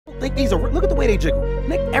think these are, look at the way they jiggle.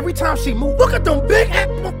 Nick, every time she move, look at them big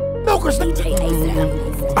milkers. I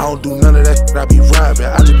don't do none of that, I be rapping,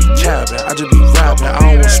 I just be capping, I just be rapping. I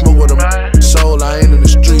don't want smoke with them soul, I ain't in the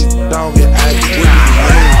street, I don't get active with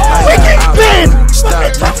me.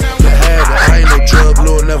 Stop, you have it, I ain't no drug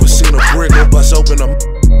lord, never seen a brick or bust open a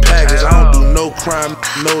package. I don't do no crime,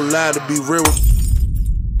 no lie, to be real.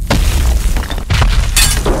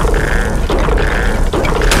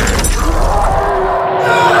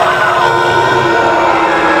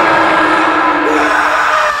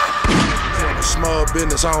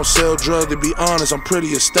 Business, I don't sell drugs, to be honest, I'm pretty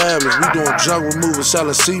established. We doing junk removal,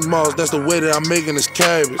 selling sea moss, that's the way that I'm making this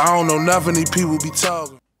cabbage. I don't know nothing these people be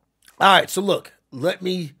talking. All right, so look, let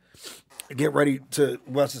me get ready to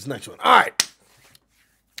watch this next one. All right,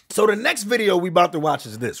 so the next video we about to watch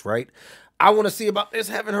is this, right? I want to see about this.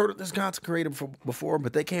 Haven't heard of this content creator before,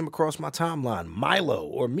 but they came across my timeline,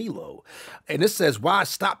 Milo, and it says, why I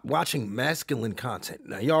stopped watching masculine content.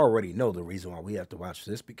 Now, you already know the reason why we have to watch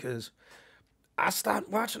this, because I stopped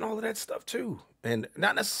watching all of that stuff too. And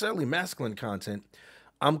not necessarily masculine content.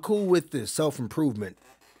 I'm cool with the self-improvement,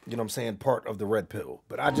 you know what I'm saying, part of the red pill.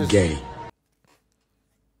 But I just... Gay.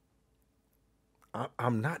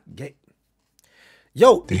 I'm not gay.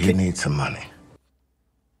 Yo. Do you need some money?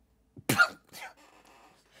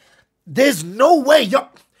 There's no way, yo.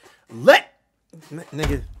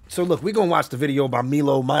 Nigga. So look, we gonna watch the video by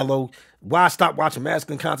Milo, why I stopped watching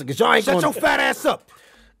masculine content, because y'all ain't gonna... Shut your fat ass up.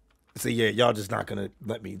 See, yeah, y'all just not gonna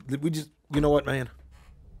let me. We just, you know what, man?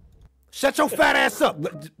 Shut your fat ass up.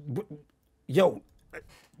 Yo,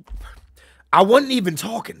 I wasn't even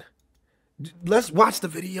talking. Let's watch the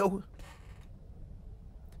video.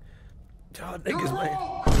 Y'all niggas,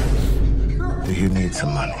 man. Do you need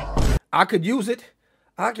some money? I could use it.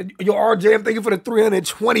 Yo, RJ, I'm thinking for the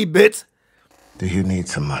 320 bits. Do you need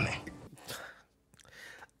some money?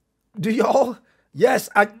 Do y'all? Yes,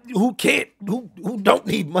 who don't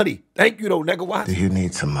need money? Thank you though, nigga. Why? Do you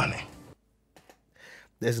need some money?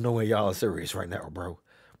 There's no way y'all are serious right now, bro.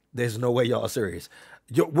 There's no way y'all are serious.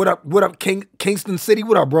 Yo, what up, Kingston City?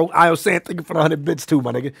 What up, bro? I was saying thank you for the 100 bits too,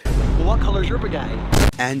 my nigga. Well, what color's your brigade?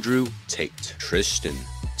 Andrew Tate, Tristan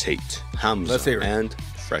Tate, Hamza, Let's hear it. And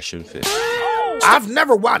Fresh and Fit. I've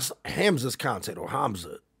never watched Hamza's content or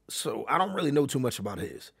Hamza, so I don't really know too much about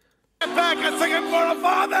his.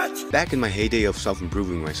 Back in my heyday of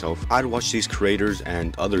self-improving myself, I'd watch these creators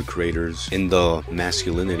and other creators in the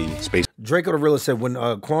masculinity space. Draco the Realist said when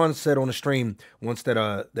Quan said on the stream once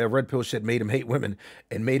that that red pill shit made him hate women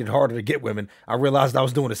and made it harder to get women, I realized I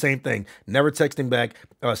was doing the same thing. Never texting back,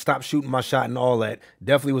 stop shooting my shot and all that.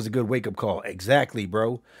 Definitely was a good wake-up call. Exactly,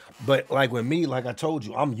 bro. But like with me, like I told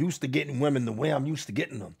you, I'm used to getting women the way I'm used to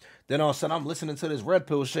getting them. Then all of a sudden I'm listening to this red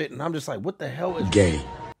pill shit and I'm just like, what the hell is gay?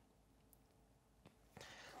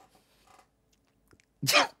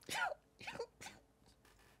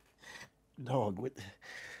 Dog, what,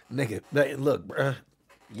 nigga, look, bro.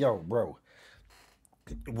 Yo, bro.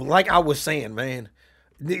 Like I was saying, man,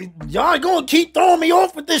 y'all gonna keep throwing me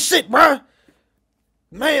off with this shit, bro.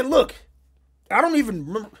 Man, look, I don't even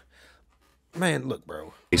remember. Man, look,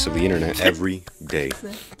 bro. Face of the internet every day.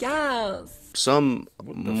 Yes. Some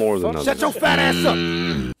more than others. Shut your fat ass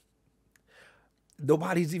up.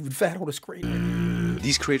 Nobody's even fat on the screen.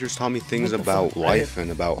 These creators taught me things about life and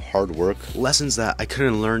about hard work, lessons that I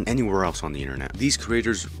couldn't learn anywhere else on the internet. These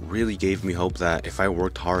creators really gave me hope that if I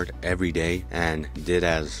worked hard every day and did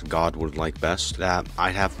as God would like best, that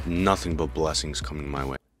I'd have nothing but blessings coming my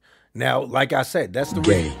way. Now, like I said, that's the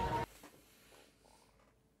gay.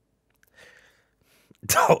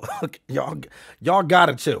 Y'all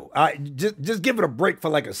gotta chill. Just give it a break for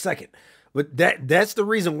like a second. But that's the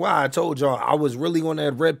reason why I told y'all I was really on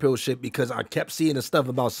that red pill shit, because I kept seeing the stuff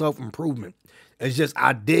about self-improvement. It's just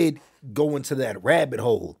I did go into that rabbit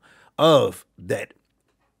hole of that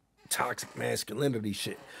toxic masculinity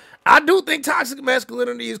shit. I do think toxic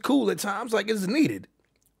masculinity is cool at times, like it's needed.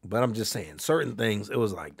 But I'm just saying, certain things, it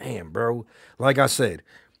was like, damn, bro. Like I said,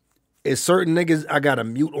 it's certain niggas I gotta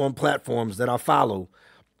mute on platforms that I follow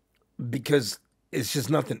because it's just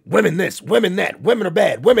nothing. Women this, women that, women are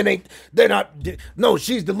bad, women ain't, they're not, no,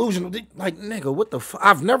 she's delusional. Like, nigga, what the fuck?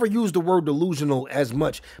 I've never used the word delusional as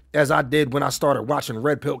much as I did when I started watching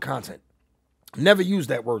red pill content. Never used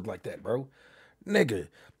that word like that, bro. Nigga,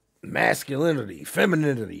 masculinity,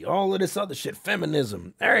 femininity, all of this other shit,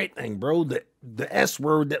 feminism, everything, bro. The S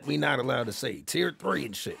word that we not allowed to say, tier 3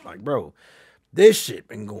 and shit. Like, bro, this shit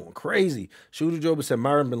been going crazy. Shooter Joba said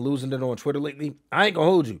Myron been losing it on Twitter lately. I ain't gonna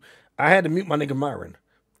hold you. I had to mute my nigga Myron.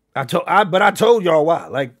 But I told y'all why.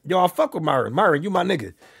 Like, y'all fuck with Myron. Myron, you my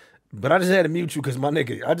nigga. But I just had to mute you because my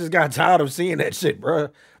nigga, I just got tired of seeing that shit, bro.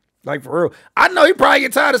 Like, for real. I know he probably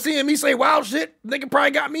get tired of seeing me say wild shit. Nigga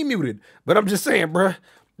probably got me muted. But I'm just saying, bruh.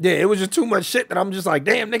 Yeah, it was just too much shit that I'm just like,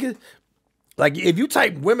 damn, nigga. Like, if you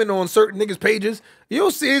type women on certain niggas' pages,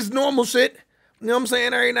 you'll see it's normal shit. You know what I'm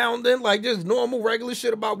saying? Every now and then, like, just normal, regular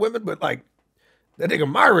shit about women. But, like, that nigga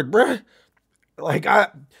Myron, bruh. Like,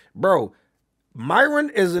 bro, Myron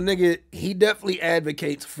is a nigga, he definitely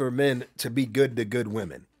advocates for men to be good to good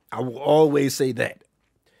women. I will always say that.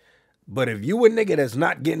 But if you a nigga that's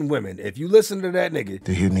not getting women, if you listen to that nigga...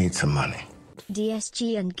 Do you need some money?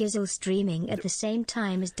 DSG and Gizzle streaming at the same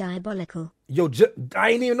time is diabolical. Yo,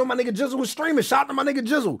 I ain't even know my nigga Jizzle was streaming. Shout out to my nigga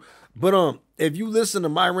Jizzle. But if you listen to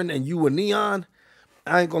Myron and you a Neon,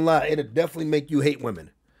 I ain't gonna lie, it'll definitely make you hate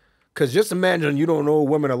women. Cause just imagine you don't know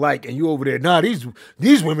what women are like and you over there, nah, these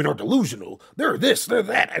women are delusional. They're this, they're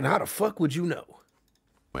that. And how the fuck would you know?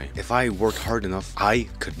 If I worked hard enough, I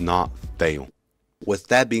could not fail. With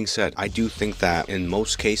that being said, I do think that in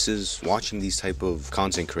most cases, watching these type of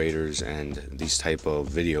content creators and these type of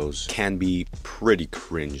videos can be pretty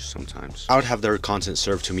cringe sometimes. I would have their content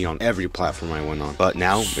served to me on every platform I went on. But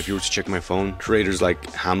now, if you were to check my phone, creators like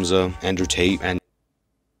Hamza, Andrew Tate, and...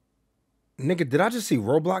 Nigga, did I just see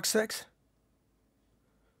Roblox sex?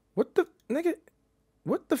 What the, nigga?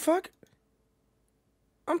 What the fuck?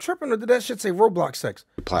 I'm tripping, or did that shit say Roblox sex?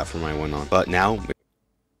 The platform I went on. But now...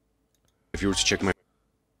 if you were to check my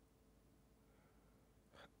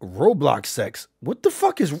Roblox sex, what the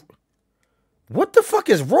fuck is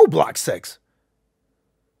Roblox sex?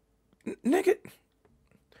 Nigga.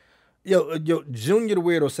 Yo, Junior the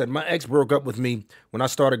Weirdo said, my ex broke up with me when I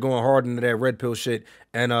started going hard into that red pill shit,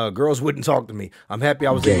 and girls wouldn't talk to me. I'm happy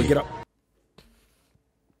I was able to get up.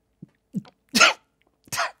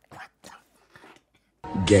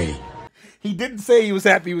 Gay. He didn't say he was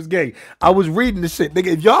happy he was gay. I was reading the shit. Nigga,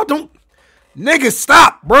 if y'all don't... Nigga,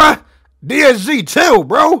 stop, bruh. DSG, chill,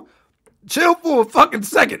 bro. Chill for a fucking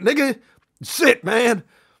second, nigga. Shit, man.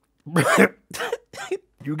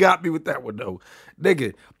 You got me with that one, though.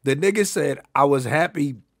 Nigga, the nigga said I was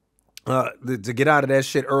happy to get out of that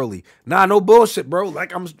shit early. Nah, no bullshit, bro.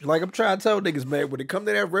 Like I'm trying to tell niggas, man, when it comes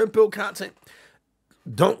to that red pill content,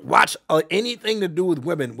 don't watch anything to do with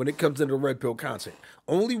women when it comes to the red pill content.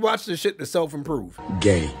 Only watch the shit to self-improve.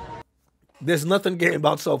 Gay. There's nothing gay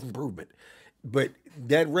about self-improvement. But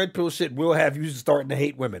that red pill shit will have you starting to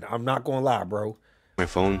hate women. I'm not gonna lie, bro. My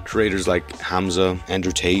phone, creators like Hamza,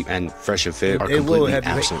 Andrew Tate, and Fresh and Fit are completely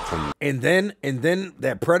absent from. And then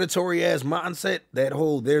that predatory ass mindset, that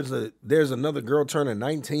whole there's another girl turning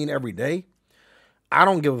 19 every day. I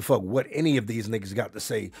don't give a fuck what any of these niggas got to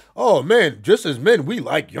say. Oh man, just as men, we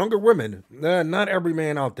like younger women. Not every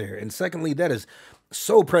man out there. And secondly, that is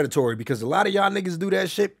so predatory because a lot of y'all niggas do that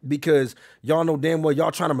shit because y'all know damn well y'all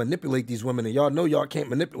trying to manipulate these women and y'all know y'all can't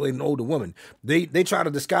manipulate an older woman. They try to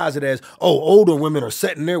disguise it as, oh, older women are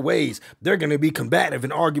set in their ways. They're going to be combative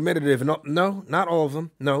and argumentative. And no, not all of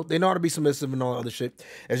them. No, they know how to be submissive and all other shit.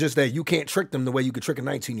 It's just that you can't trick them the way you could trick a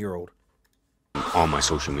 19-year-old. On my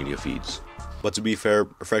social media feeds. But to be fair,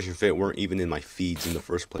 Fresh and Fit weren't even in my feeds in the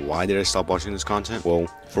first place. Why did I stop watching this content? Well,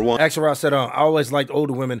 for one... Axelrod said, I always liked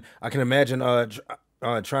older women. I can imagine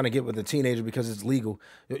trying to get with a teenager because it's legal.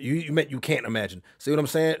 You meant you can't imagine. See what I'm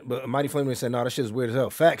saying? But Mighty Flamer said, no, that shit is weird as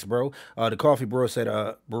hell. Facts, bro. The Coffee Brewery said,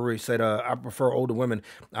 I prefer older women.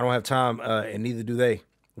 I don't have time, and neither do they.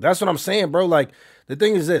 That's what I'm saying, bro. Like, the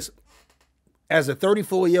thing is this. As a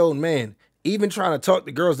 34-year-old man, even trying to talk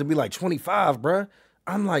to girls to be like 25, bro,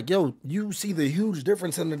 I'm like, yo, you see the huge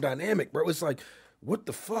difference in the dynamic, bro. It's like, what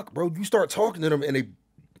the fuck, bro? You start talking to them and they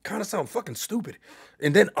kind of sound fucking stupid.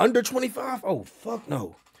 And then under 25, oh, fuck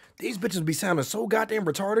no. These bitches be sounding so goddamn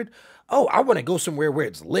retarded. Oh, I want to go somewhere where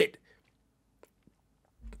it's lit.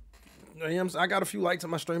 I got a few lights on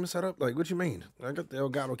my streaming setup. Like, what you mean? I got the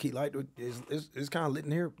Elgato key light. It's kind of lit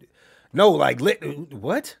in here. No, like, lit.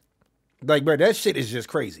 What? Like, bro, that shit is just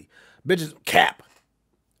crazy. Bitches, cap.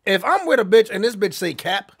 If I'm with a bitch and this bitch say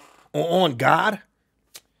cap on God,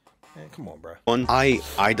 man, come on, bro. One, I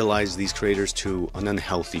idolize these creators to an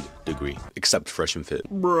unhealthy degree, except Fresh and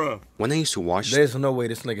Fit. Bruh. When I used to watch... There's no way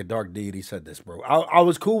this nigga Dark Deity said this, bro. I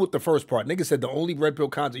was cool with the first part. Nigga said the only red pill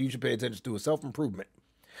content you should pay attention to is self-improvement,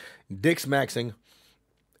 dick maxing,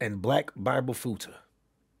 and Black Bible Futa.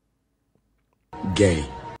 Gay.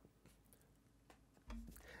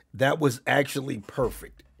 That was actually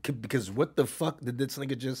perfect. Because what the fuck did this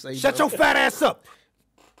nigga just say? Shut your fat ass up.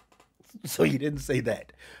 So you didn't say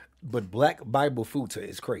that. But Black Bible Futa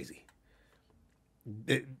is crazy.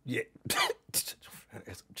 Yeah.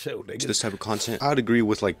 Chill, nigga. This type of content, I would agree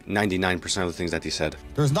with like 99% of the things that they said.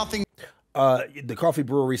 There's nothing. The coffee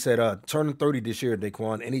brewery said, turning 30 this year,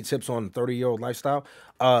 Daquan. Any tips on 30-year-old lifestyle?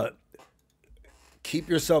 Keep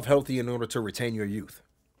yourself healthy in order to retain your youth.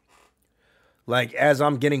 Like, as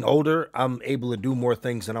I'm getting older, I'm able to do more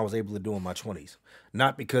things than I was able to do in my 20s.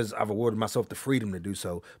 Not because I've awarded myself the freedom to do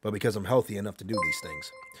so, but because I'm healthy enough to do these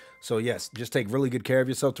things. So yes, just take really good care of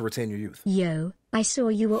yourself to retain your youth. Yo, I saw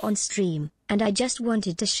you were on stream, and I just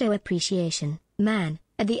wanted to show appreciation. Man,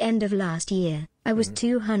 at the end of last year, I was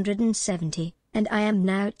 270, and I am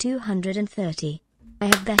now 230. I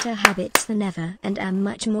have better habits than ever and am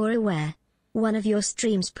much more aware. One of your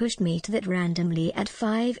streams pushed me to that randomly at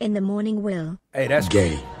 5 in the morning, Will. Hey, that's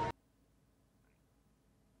Gay.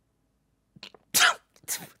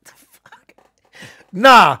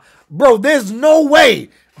 Nah, bro, there's no way.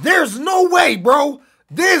 There's no way, bro.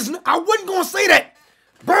 I wasn't gonna say that.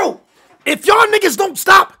 Bro, if y'all niggas don't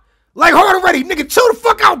stop, like hard already, nigga, chill the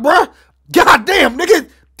fuck out, bro. God damn, nigga,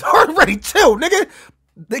 hard already, chill, nigga.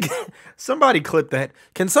 Nigga, somebody clip that.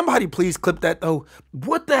 Can somebody please clip that though?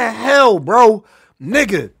 What the hell, bro?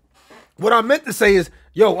 Nigga, what I meant to say is,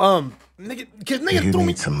 yo, nigga, cause nigga You threw me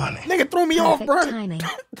need some money. Nigga threw me off, bro. Timing.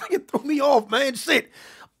 Nigga threw me off, man. Shit.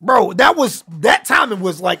 Bro, that timing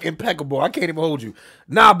was like impeccable. I can't even hold you.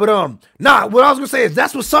 Nah, but what I was gonna say is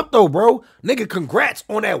that's what's up though, bro. Nigga, congrats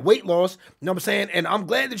on that weight loss. You know what I'm saying? And I'm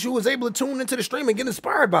glad that you was able to tune into the stream and get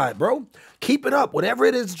inspired by it, bro. Keep it up. Whatever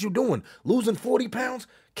it is that you're doing. Losing 40 pounds,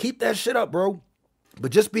 keep that shit up, bro.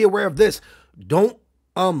 But just be aware of this. Don't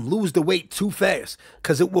lose the weight too fast,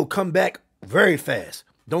 because it will come back very fast.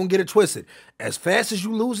 Don't get it twisted. As fast as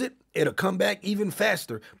you lose it, it'll come back even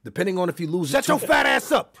faster, depending on if you lose it. Shut your fat ass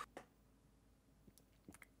up.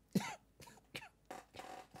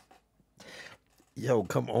 Yo,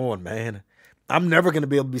 come on, man. I'm never going to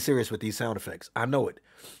be able to be serious with these sound effects. I know it.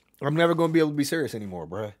 I'm never going to be able to be serious anymore,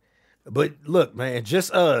 bro. But look, man,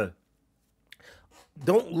 just don't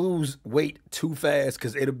lose weight too fast,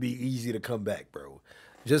 because it'll be easy to come back, bro.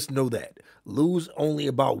 Just know that. Lose only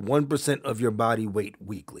about 1% of your body weight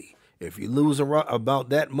weekly. If you lose about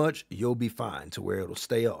that much, you'll be fine to where it'll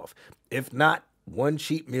stay off. If not, one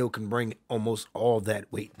cheat meal can bring almost all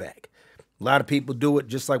that weight back. A lot of people do it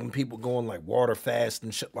just like when people go on like water fast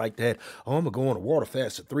and shit like that. Oh, I'm going to go on a water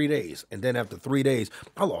fast for 3 days. And then after 3 days,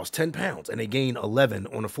 I lost 10 pounds. And they gained 11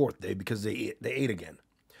 on the 4th day because they ate again.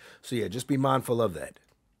 So yeah, just be mindful of that.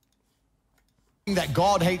 That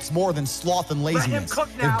God hates more than sloth and laziness.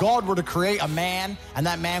 If God were to create a man and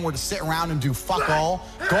that man were to sit around and do fuck all,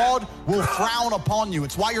 God will frown upon you.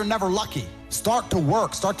 It's why you're never lucky. Start to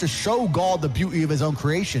work. Start to show God the beauty of his own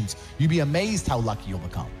creations. You'd be amazed how lucky you'll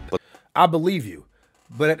become. I believe you,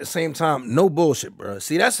 but at the same time, no bullshit, bro.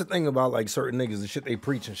 See, that's the thing about like certain niggas and shit they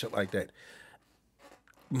preach and shit like that.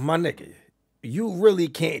 My nigga, you really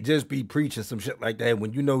can't just be preaching some shit like that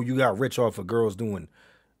when you know you got rich off of girls doing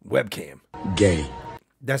webcam. Gay.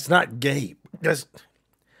 That's not gay. It's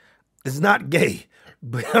not gay.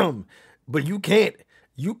 But you can't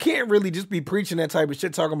really just be preaching that type of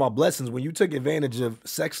shit talking about blessings when you took advantage of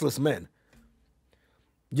sexless men.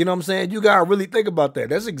 You know what I'm saying? You gotta really think about that.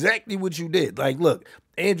 That's exactly what you did. Like, look,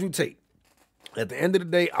 Andrew Tate. At the end of the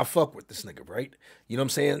day, I fuck with this nigga, right? You know what I'm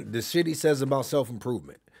saying? The shit he says about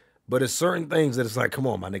self-improvement. But it's certain things that it's like, come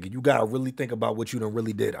on, my nigga, you gotta really think about what you done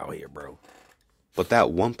really did out here, bro. But that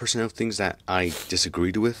 1% of things that I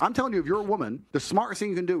disagreed with. I'm telling you, if you're a woman, the smartest thing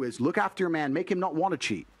you can do is look after your man, make him not want to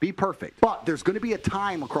cheat, be perfect. But there's going to be a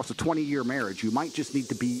time across a 20-year marriage you might just need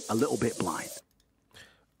to be a little bit blind.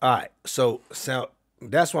 All right, so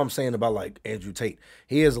that's what I'm saying about like Andrew Tate.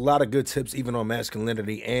 He has a lot of good tips even on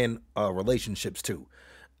masculinity and relationships too.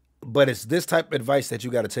 But it's this type of advice that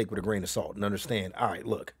you got to take with a grain of salt and understand. All right,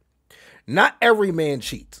 look, not every man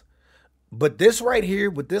cheats, but this right here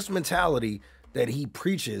with this mentality that he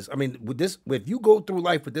preaches, I mean, with this, if you go through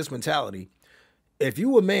life with this mentality, if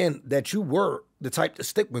you a man that you were the type to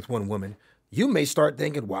stick with one woman, you may start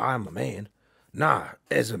thinking, well, I'm a man. Nah,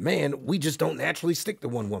 as a man, we just don't naturally stick to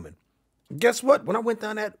one woman. Guess what? When I went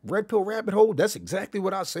down that red pill rabbit hole, that's exactly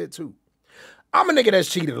what I said too. I'm a nigga that's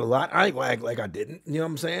cheated a lot. I ain't gonna act like I didn't, you know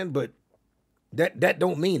what I'm saying? But that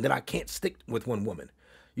don't mean that I can't stick with one woman.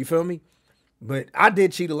 You feel me? But I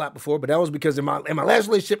did cheat a lot before, but that was because in my last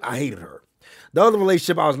relationship, I hated her. The other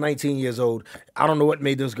relationship, I was 19 years old. I don't know what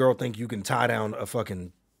made this girl think you can tie down a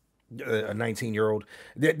fucking a 19-year-old.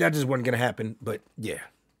 That just wasn't gonna happen, but yeah.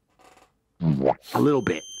 A little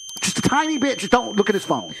bit. Just a tiny bit. Just don't look at his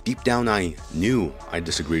phone. Deep down, I knew I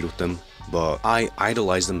disagreed with them, but I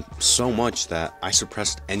idolized them so much that I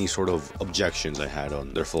suppressed any sort of objections I had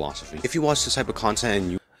on their philosophy. If you watch this type of content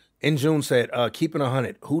and you... In June said, keeping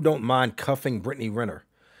 100, who don't mind cuffing Brittany Renner?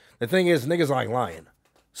 The thing is, niggas like lying.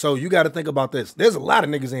 So you got to think about this. There's a lot of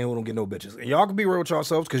niggas in here who don't get no bitches. And y'all can be real with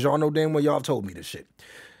yourselves because y'all know damn well y'all have told me this shit.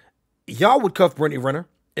 Y'all would cuff Brittany Renner.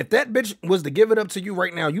 If that bitch was to give it up to you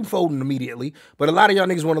right now, you folding immediately. But a lot of y'all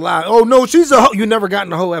niggas want to lie. Oh, no, she's a hoe. You never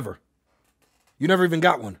gotten a hoe ever. You never even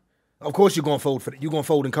got one. Of course you're going to fold for that. You're going to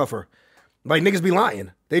fold and cuff her. Like, niggas be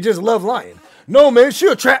lying. They just love lying. No, man,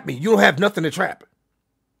 she'll trap me. You don't have nothing to trap.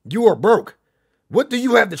 You are broke. What do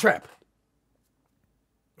you have to trap?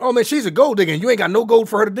 Oh, man, she's a gold digger and you ain't got no gold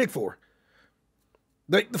for her to dig for.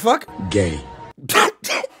 The fuck? Gay.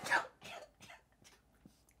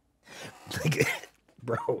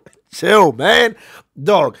 Bro, chill, man.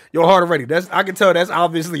 Dog, your heart already. I can tell that's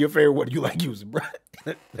obviously your favorite one you like using, bro.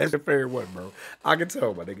 That's your favorite one, bro. I can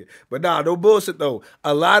tell, my nigga. But nah, no bullshit, though.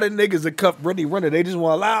 A lot of niggas that cuff Brittany Renner, they just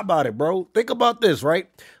want to lie about it, bro. Think about this, right?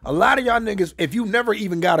 A lot of y'all niggas, if you never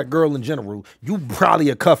even got a girl in general, you probably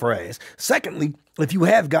a cuff her ass. Secondly, if you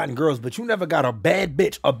have gotten girls, but you never got a bad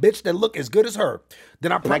bitch, a bitch that look as good as her,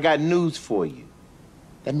 then I got news for you.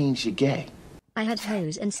 That means you're gay. I had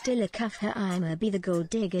hoes and still a cuff her. I'ma be the gold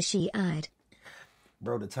digger she eyed.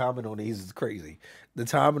 Bro, the timing on these is crazy. The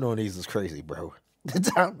timing on these is crazy, bro. The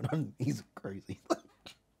timing on these is crazy.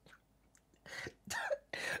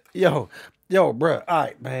 yo, bro. All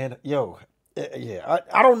right, man. Yo, yeah.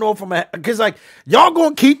 I don't know if I'm because like y'all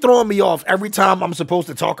gonna keep throwing me off every time I'm supposed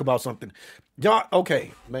to talk about something. Y'all,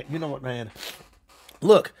 okay, man. You know what, man?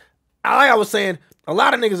 Look, I was saying. A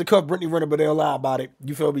lot of niggas that cuff Brittany Renner, but they'll lie about it.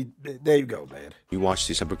 You feel me? There you go, man. You watch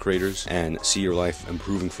these type of creators and see your life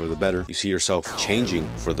improving for the better. You see yourself changing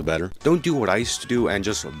for the better. Don't do what I used to do and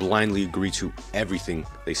just blindly agree to everything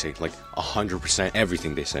they say. Like 100%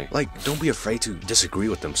 everything they say. Like, don't be afraid to disagree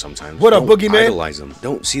with them sometimes. What up, Boogeyman? Don't idolize them.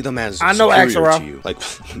 Don't see them as I know superior to you. Like,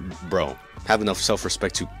 bro, have enough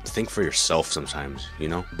self-respect to think for yourself sometimes, you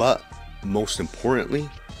know? But most importantly,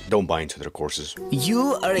 don't buy into their courses.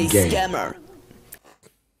 You are a scammer.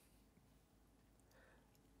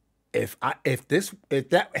 If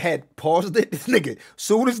that had paused it, this nigga,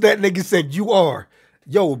 soon as that nigga said you are,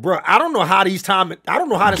 yo, bro, I don't know how these time, I don't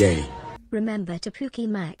know how to. Gay. Remember to Pookie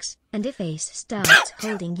Max, and if Ace starts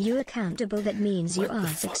holding you accountable, that means you are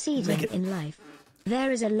succeeding in life. There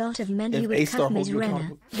is a lot of men who would cuff Ms.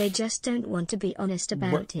 Renner, they just don't want to be honest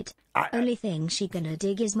about it. Only thing she gonna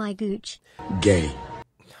dig is my gooch. Gay.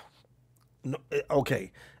 No,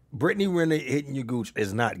 okay, Brittany Renner hitting your gooch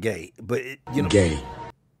is not gay, but you know. Gay.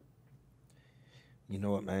 You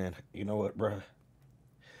know what, man? You know what, bro?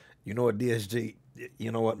 You know what, DSG?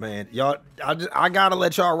 You know what, man? Y'all, I gotta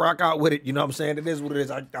let y'all rock out with it. You know what I'm saying? It is what it is.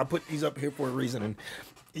 I put these up here for a reason, and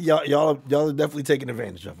y'all are definitely taking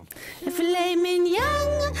advantage of them.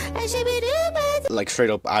 Like straight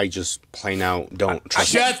up, I just plain out don't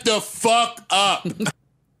trust. Shut the fuck up.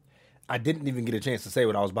 I didn't even get a chance to say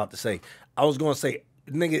what I was about to say. I was gonna say,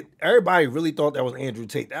 nigga, everybody really thought that was Andrew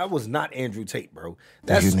Tate. That was not Andrew Tate, bro.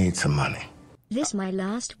 You need some money. This my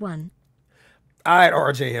last one. All right,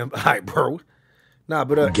 RJM. All right, bro. Nah,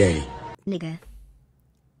 but Gay. Nigga.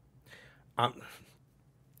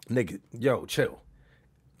 Nigga, yo, chill.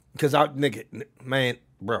 Cause man,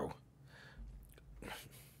 bro.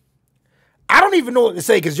 I don't even know what to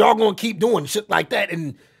say because y'all gonna keep doing shit like that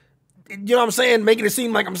and you know what I'm saying? Making it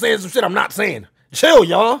seem like I'm saying some shit I'm not saying. Chill,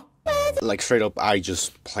 y'all. Like straight up, I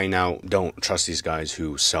just plain out don't trust these guys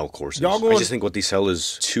who sell courses. I just think what they sell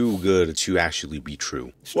is too good to actually be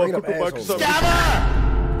true. Straight up assholes.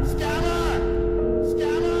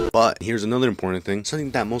 But here's another important thing.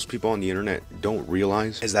 Something that most people on the internet don't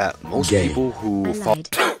realize is that most people who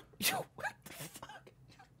Yo, what the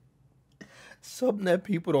fuck? Something that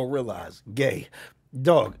people don't realize. Gay.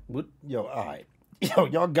 Dog. Yo, all right. Yo,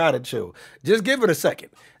 y'all gotta chill. Just give it a second.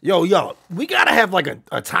 Yo, y'all, we gotta have like a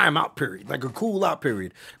timeout period, like a cool out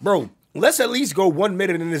period. Bro, let's at least go 1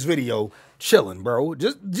 minute in this video chilling, bro.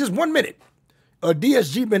 Just 1 minute. A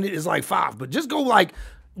DSG minute is like 5, but just go like,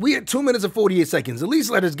 we at 2 minutes and 48 seconds. At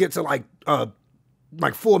least let us get to like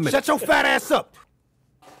 4 minutes. Shut your fat ass up.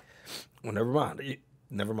 Well, never mind.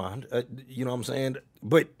 Never mind. You know what I'm saying?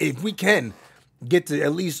 But if we can get to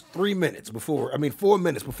at least 4 minutes before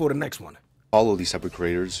the next one. All of these type of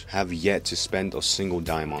creators have yet to spend a single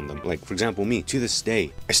dime on them. Like, for example, me, to this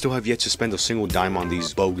day, I still have yet to spend a single dime on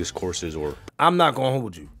these bogus courses or... I'm not gonna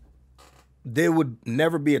hold you. There would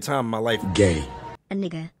never be a time in my life... Gay. A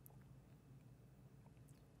nigga.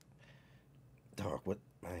 Dog, what,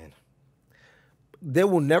 man? There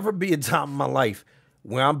will never be a time in my life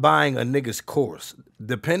where I'm buying a nigga's course,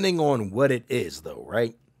 depending on what it is, though,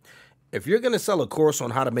 right? If you're going to sell a course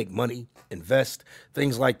on how to make money, invest,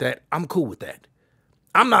 things like that, I'm cool with that.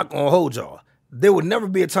 I'm not going to hold y'all. There would never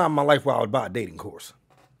be a time in my life where I would buy a dating course.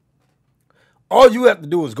 All you have to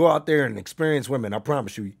do is go out there and experience women. I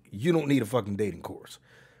promise you, you don't need a fucking dating course.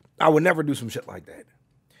 I would never do some shit like that.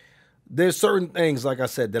 There's certain things, like I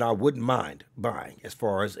said, that I wouldn't mind buying as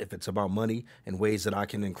far as if it's about money and ways that I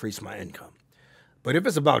can increase my income. But if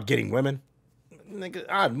it's about getting women, nigga,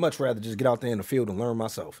 I'd much rather just get out there in the field and learn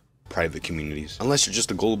myself. Private communities. Unless you're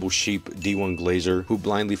just a gullible sheep D1 glazer who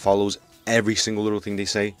blindly follows every single little thing they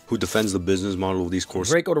say, who defends the business model of these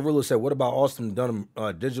courses. Draco the Ruler said, what about Austin Dunham,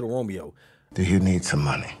 Digital Romeo? Do you need some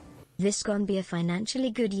money? This gonna be a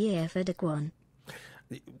financially good year for Daquan.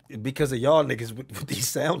 Because of y'all niggas with these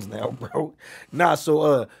sounds now, bro. Nah,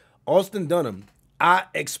 so Austin Dunham, I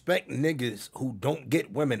expect niggas who don't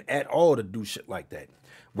get women at all to do shit like that.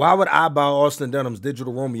 Why would I buy Austin Dunham's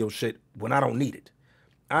Digital Romeo shit when I don't need it?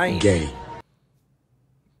 I ain't gay.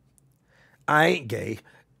 I ain't gay.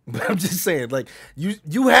 But I'm just saying, like,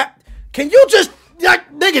 you have, can you just,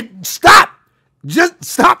 like, nigga, stop. Just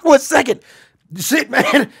stop for a second. Shit,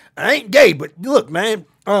 man, I ain't gay, but look, man,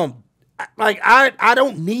 like, I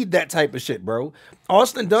don't need that type of shit, bro.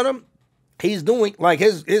 Austin Dunham, he's doing, like,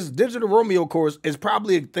 his Digital Romeo course is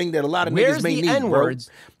probably a thing that a lot of niggas may need, N-words?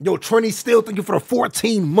 Bro. Yo, Trini still thank you for the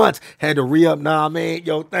 14 months. Had to re-up. Nah, man.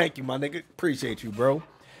 Yo, thank you, my nigga. Appreciate you, bro.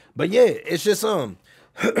 But yeah, it's just,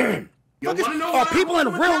 You wanna know what people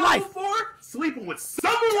in real life sleeping with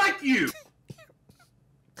someone like you.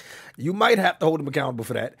 You might have to hold him accountable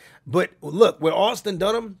for that. But look, with Austin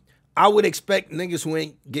Dunham, I would expect niggas who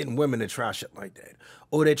ain't getting women to try shit like that.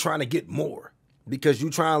 Or they're trying to get more. Because you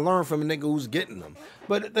try and learn from a nigga who's getting them.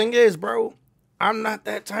 But the thing is, bro, I'm not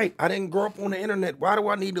that type. I didn't grow up on the internet. Why do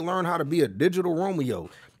I need to learn how to be a digital Romeo?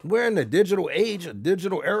 We're in the digital age, a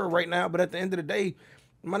digital era right now. But at the end of the day,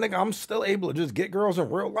 my nigga, I'm still able to just get girls in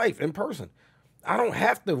real life, in person. I don't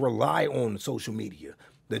have to rely on social media.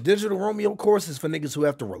 The Digital Romeo course is for niggas who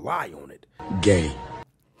have to rely on it. Gay.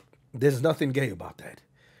 There's nothing gay about that.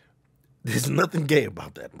 There's nothing gay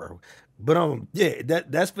about that, bro. But yeah,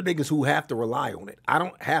 that's for niggas who have to rely on it. I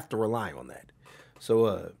don't have to rely on that.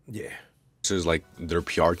 So yeah. This is like their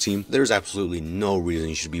PR team. There's absolutely no reason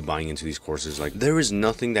you should be buying into these courses. Like, there is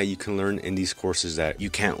nothing that you can learn in these courses that you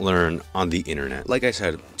can't learn on the internet. Like I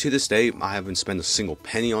said, to this day, I haven't spent a single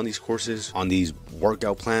penny on these courses, on these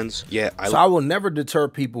workout plans. Yeah, I will never deter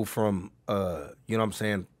people from, you know what I'm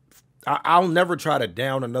saying? I'll never try to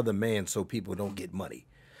down another man so people don't get money.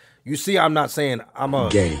 You see, I'm not saying I'm a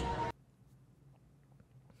gay.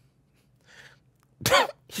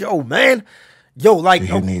 Yo, man. Yo, like,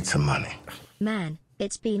 you need some money. Man,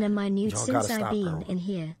 it's been a minute since I've been in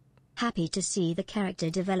here. Happy to see the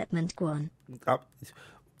character development, Quan.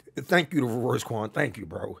 Thank you to Reverse Quan. Thank you,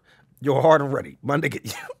 bro. You're hard and ready. My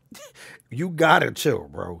nigga, you gotta chill,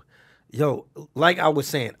 bro. Yo, like I was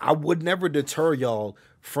saying, I would never deter y'all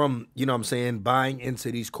from, you know what I'm saying, buying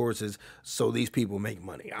into these courses so these people make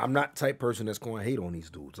money. I'm not the type person that's going to hate on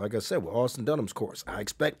these dudes. Like I said, with Austin Dunham's course, I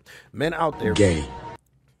expect men out there. Gay.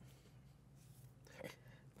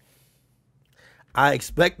 I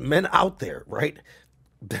expect men out there, right,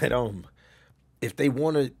 that if they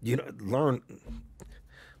want to, you know, learn,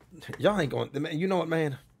 y'all ain't going, you know what,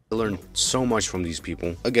 man? I learned so much from these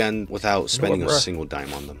people, again, without spending a single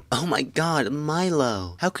dime on them. Oh my God,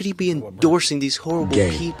 Milo. How could he be endorsing these horrible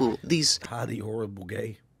people? These highly horrible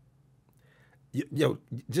gay. Yo,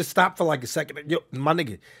 just stop for like a second. Yo, my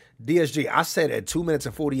nigga, DSG, I said at 2 minutes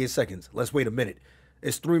and 48 seconds. Let's wait a minute.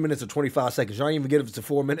 It's 3 minutes and 25 seconds. Y'all ain't even get it to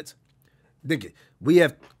 4 minutes? Nigga, we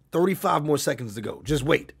have 35 more seconds to go. Just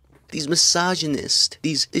wait. These misogynists,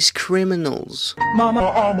 these criminals. Mama,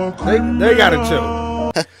 they gotta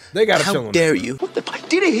chill. They gotta chill. How dare you? What the? I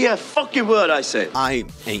didn't hear a fucking word I said. I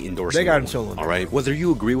ain't endorsing. They gotta chill. All right. Whether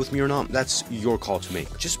you agree with me or not, that's your call to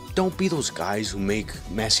make. Just don't be those guys who make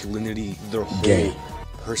masculinity their whole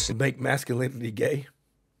person. Make masculinity gay.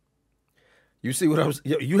 You see what I was?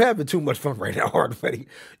 You having too much fun right now, Hardfetty.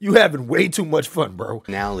 You having way too much fun, bro.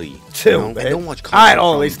 Finale. Chill, man. And don't watch content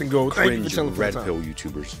all cringe red pill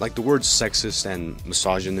YouTubers. Like, the words sexist and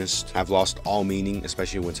misogynist have lost all meaning,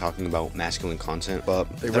 especially when talking about masculine content.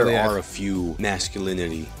 But there are a few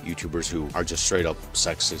masculinity YouTubers who are just straight up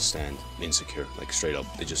sexist and insecure. Like, straight up,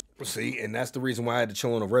 they just see. And that's the reason why I had to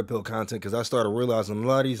chill on the red pill content, because I started realizing a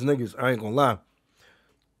lot of these niggas, I ain't gonna lie,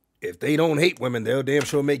 if they don't hate women, they'll damn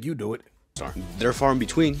sure make you do it. They're far in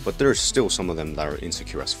between, but there's still some of them that are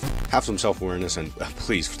insecure as have some self-awareness, and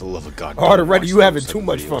please, for the love of God, already you having too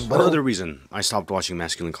much fun, bro. Another reason I stopped watching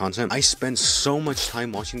masculine content, I spend so much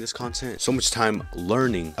time watching this content, so much time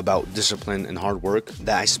learning about discipline and hard work,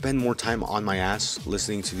 that I spend more time on my ass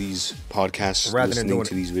listening to these podcasts, listening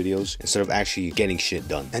to these videos, instead of actually getting shit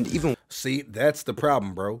done. And even see, that's the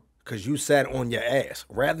problem, bro. because you sat on your ass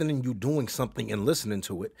rather than you doing something and listening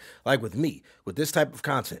to it. Like with me, with this type of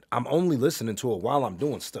content, I'm only listening to it while I'm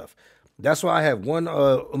doing stuff. That's why I have one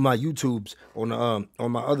of my YouTubes on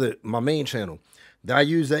my main channel. That I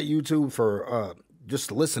use that YouTube for just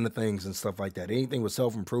to listen to things and stuff like that. Anything with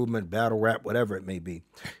self-improvement, battle rap, whatever it may be.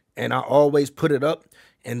 And I always put it up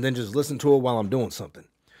and then just listen to it while I'm doing something.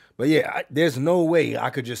 But yeah, there's no way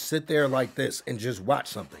I could just sit there like this and just watch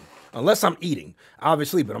something. Unless I'm eating,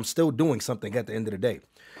 obviously, but I'm still doing something at the end of the day.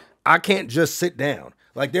 I can't just sit down.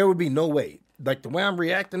 Like, there would be no way. Like, the way I'm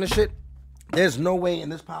reacting to shit, there's no way in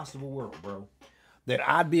this possible world, bro, that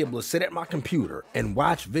I'd be able to sit at my computer and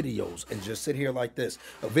watch videos and just sit here like this.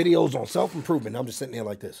 Videos on self-improvement. I'm just sitting there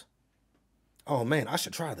like this. Oh, man, I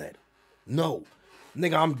should try that. No.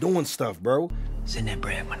 Nigga, I'm doing stuff, bro. Send that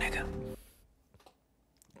bread, my nigga.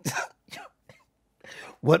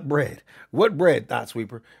 What bread? What bread, Thought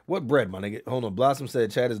Sweeper? What bread, my nigga? Hold on. Blossom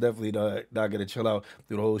said Chad is definitely not gonna chill out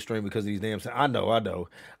through the whole stream because of these damn. I know.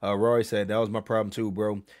 Rory said that was my problem too,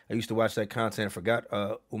 bro. I used to watch that content, forgot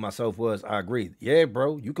who myself was. I agree. Yeah,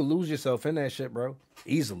 bro. You can lose yourself in that shit, bro.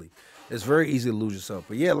 Easily. It's very easy to lose yourself.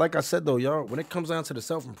 But yeah, like I said though, y'all, when it comes down to the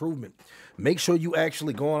self-improvement, make sure you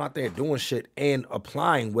actually going out there doing shit and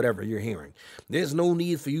applying whatever you're hearing. There's no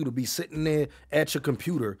need for you to be sitting there at your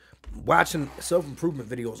computer watching self-improvement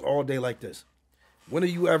videos all day like this. When are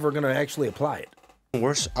you ever going to actually apply it?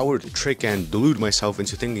 Worse, I would trick and delude myself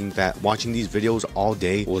into thinking that watching these videos all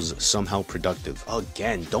day was somehow productive.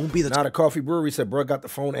 Again, don't be the Not a coffee brewery said, bro, got the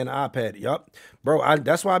phone and iPad. Yup. Bro,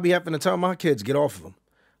 that's why I be having to tell my kids, get off of them.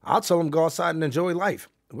 I'll tell them go outside and enjoy life.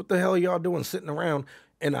 What the hell are y'all doing sitting around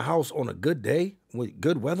in a house on a good day with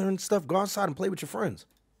good weather and stuff? Go outside and play with your friends.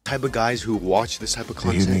 Type of guys who watch this type of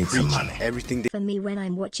content. You need some money. Everything For me, when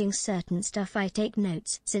I'm watching certain stuff, I take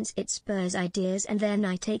notes since it spurs ideas, and then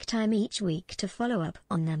I take time each week to follow up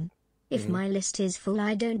on them. If my list is full,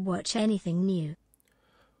 I don't watch anything new.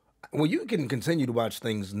 Well, you can continue to watch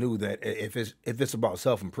things new that if it's about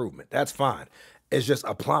self-improvement, that's fine. It's just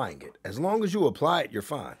applying it. As long as you apply it, you're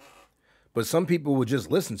fine. But some people will just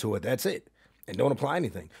listen to it. That's it. And don't apply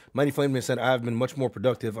anything. Mighty Flameman said, I've been much more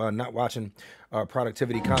productive not watching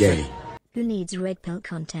productivity content. Gay. Who needs red pill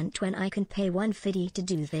content when I can pay $150 to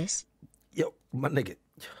do this? Yo, my nigga.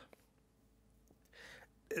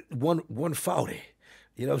 $140.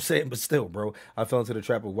 You know what I'm saying? But still, bro, I fell into the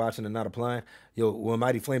trap of watching and not applying. Yo, when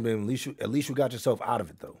Mighty Flameman, at least you got yourself out of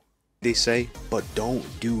it, though. they say, but don't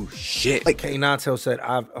do shit. Like K9 said,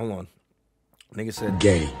 hold on. Nigga said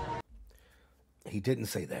gay. He didn't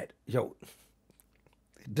say that. Yo,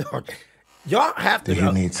 dog, y'all have to.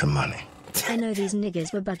 You need some money. I know these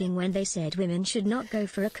niggas were bugging when they said women should not go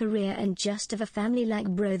for a career and just have a family. Like,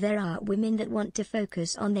 bro, there are women that want to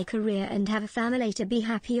focus on their career and have a family to be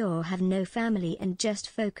happy, or have no family and just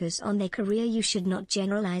focus on their career. You should not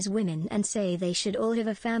generalize women and say they should all have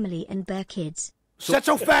a family and bear kids. Shut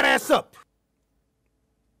your fat ass up.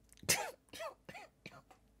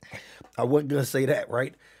 I wasn't gonna say that,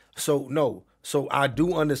 right? So no. So I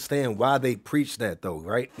do understand why they preach that though,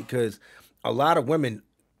 right? Because a lot of women,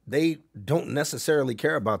 they don't necessarily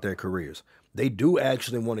care about their careers. They do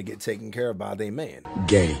actually want to get taken care of by their man.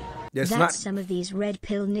 Gay. That's not some of these red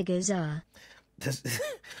pill niggas are.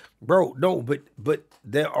 Bro, no, but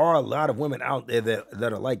there are a lot of women out there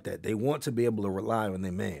that are like that. They want to be able to rely on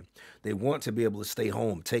their man. They want to be able to stay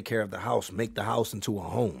home, take care of the house, make the house into a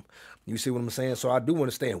home. You see what I'm saying? So I do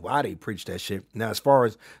understand why they preach that shit. Now, as far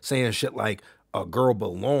as saying shit like a girl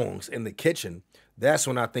belongs in the kitchen, that's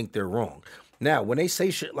when I think they're wrong. Now, when they say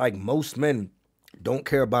shit like most men don't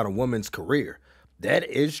care about a woman's career, that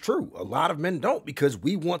is true. A lot of men don't, because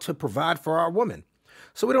we want to provide for our woman.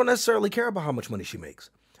 So we don't necessarily care about how much money she makes.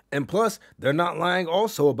 And plus, they're not lying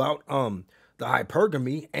also about the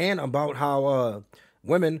hypergamy and about how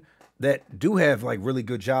women that do have like really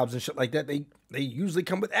good jobs and shit like that, they usually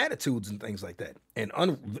come with attitudes and things like that. And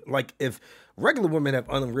like if regular women have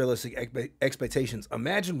unrealistic expectations,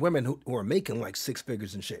 imagine women who are making like 6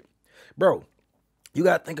 figures and shit. Bro, you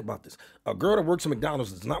got to think about this. A girl that works at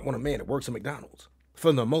McDonald's does not want a man that works at McDonald's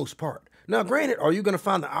for the most part. Now, granted, are you going to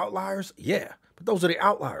find the outliers? Yeah, but those are the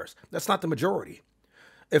outliers. That's not the majority.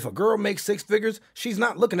 If a girl makes 6 figures, she's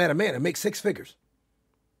not looking at a man that makes 6 figures.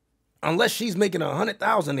 Unless she's making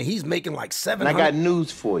 100,000 and he's making like 700. I got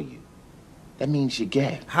news for you. That means you're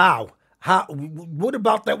gay. How? What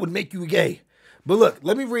about that would make you gay? But look,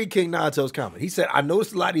 let me read King Nato's comment. He said, I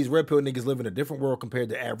noticed a lot of these red pill niggas live in a different world compared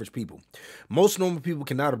to average people. Most normal people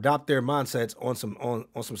cannot adopt their mindsets on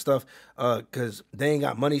some stuff because they ain't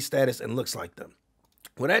got money, status, and looks like them.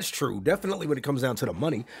 Well, that's true. Definitely when it comes down to the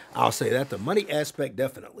money, I'll say that. The money aspect,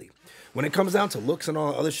 definitely. When it comes down to looks and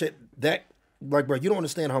all other shit, that, like, bro, you don't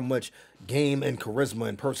understand how much game and charisma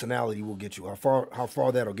and personality will get you. How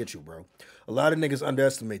far that'll get you, bro. A lot of niggas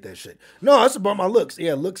underestimate that shit. No, it's about my looks.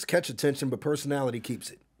 Yeah, looks catch attention, but personality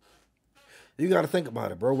keeps it. You got to think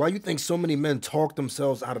about it, bro. Why you think so many men talk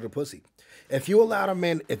themselves out of the pussy? If you allow a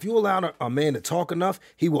man to talk enough,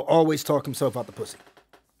 he will always talk himself out the pussy.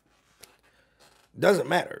 Doesn't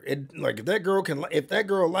matter. Like if that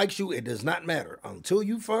girl likes you, it does not matter. Until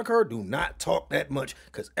you fuck her, do not talk that much,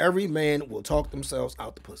 because every man will talk themselves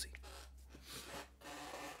out the pussy.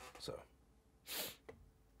 So,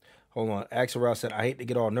 hold on. Axel said, I hate to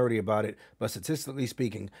get all nerdy about it, but statistically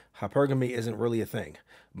speaking, hypergamy isn't really a thing.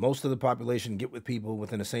 Most of the population get with people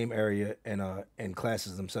within the same area and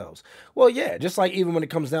classes themselves. Well, yeah, just like even when it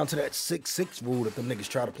comes down to that 6'6" rule that them niggas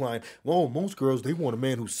try to apply. Well, most girls, they want a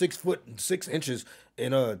man who's 6 foot and 6 inches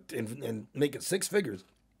and making 6 figures.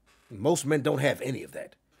 Most men don't have any of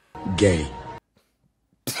that. Gay.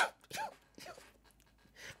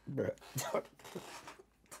 Bruh.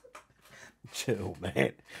 Chill,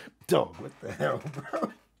 man. Dog, what the hell,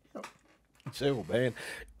 bro? Chill, man.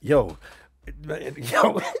 Yo,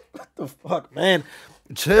 what the fuck, man?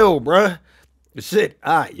 Chill, bruh. Shit.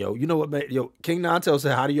 All right, yo. You know what, man? Yo, King Nantel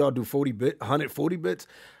said, how do y'all do 140 bits?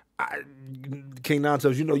 King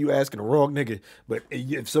Nantel, you know you asking the wrong nigga, but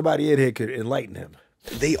if somebody in here could enlighten him.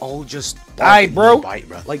 They all just bro. Bite,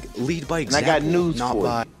 bro. Like, lead by example. And I got news not for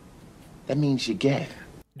by... you. That means you're gay.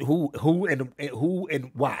 Who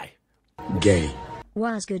and why? Gay.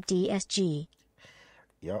 Was good DSG.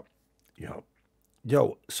 Yup.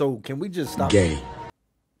 Yo, so can we just stop? Gay.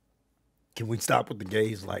 Can we stop with the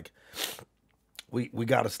gays? Like, we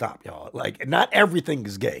gotta stop, y'all. Like, not everything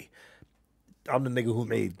is gay. I'm the nigga who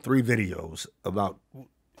made 3 videos about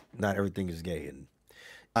not everything is gay,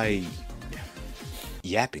 and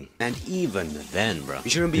yapping. And even then, bro, you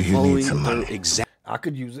shouldn't be following the exact. I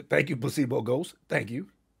could use it. Thank you, Placebo Ghost. Thank you.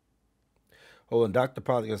 Oh, and Dr.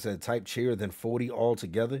 Posica said type cheer then 40 all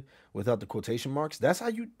together without the quotation marks. That's how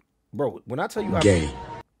you, bro. When I tell you, gay.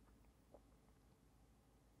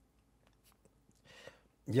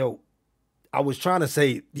 Yo, I was trying to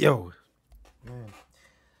say, yo,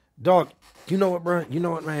 dog. You know what, bro? You know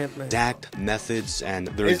what, man? Exact methods and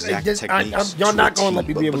their exact techniques. Y'all not gonna let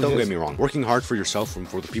me be able to. Don't get me wrong. Working hard for yourself and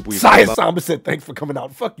for the people you. Science Samba said, "Thanks for coming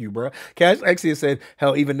out." Fuck you, bro. Cash Exia said,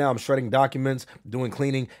 "Hell, even now I'm shredding documents, doing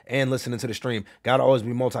cleaning, and listening to the stream. Gotta always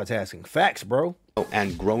be multitasking." Facts, bro.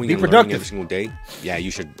 And growing be and productive learning every single day. Yeah,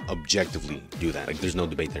 you should objectively do that. Like, there's no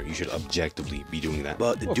debate there. You should objectively be doing that.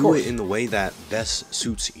 But do it in the way that best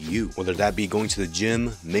suits you. Whether that be going to the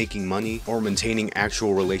gym, making money, or maintaining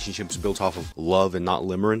actual relationships built off of love and not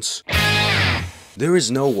limerence. There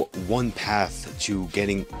is no one path to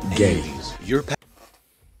getting any of these. Your path.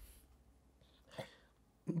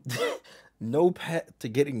 No path to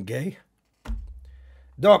getting gay.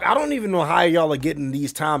 Dog, I don't even know how y'all are getting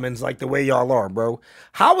these timings like the way y'all are, bro.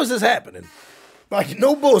 How is this happening? Like,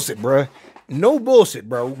 no bullshit, bro. No bullshit,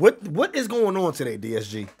 bro. What is going on today,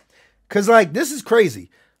 DSG? Because, like, this is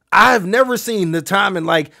crazy. I've never seen the timing,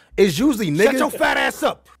 like, it's usually niggas. Shut your fat ass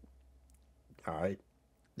up. All right.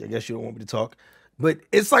 I guess you don't want me to talk. But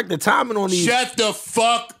it's like the timing on these. Shut the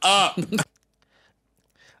fuck up.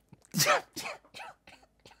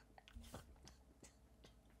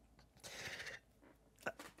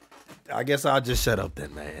 I guess I'll just shut up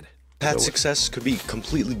then, man. That success could be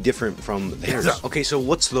completely different from theirs. Okay, so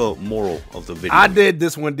what's the moral of the video? I did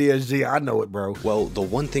this one, DSG. I know it, bro. Well, the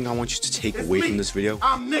one thing I want you to take away from this video.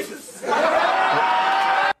 I'm niggas.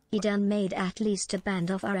 He done made at least a band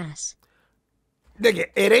of our ass. Nigga,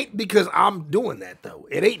 it ain't because I'm doing that, though.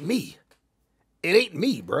 It ain't me. It ain't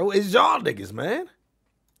me, bro. It's y'all niggas, man.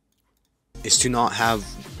 Is to not have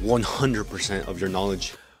 100% of your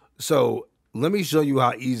knowledge. So, let me show you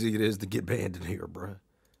how easy it is to get banned in here, bro.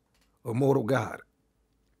 Immortal God.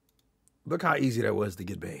 Look how easy that was to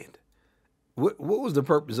get banned. What was the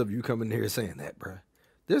purpose of you coming here saying that, bro?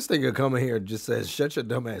 This nigga coming here and just says, shut your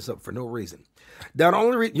dumb ass up for no reason. Now, the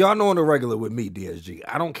only reason, y'all know on the regular with me, DSG,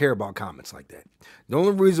 I don't care about comments like that. The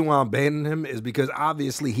only reason why I'm banning him is because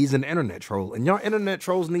obviously he's an internet troll, and y'all internet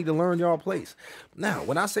trolls need to learn y'all place. Now,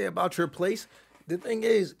 when I say about your place, the thing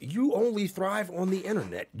is, you only thrive on the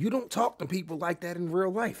internet. You don't talk to people like that in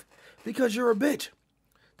real life because you're a bitch.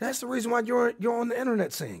 That's the reason why you're on the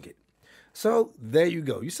internet saying it. So, there you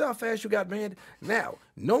go. You saw how fast you got banned? Now,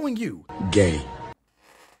 knowing you. Gay.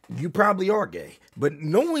 You probably are gay. But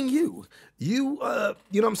knowing you know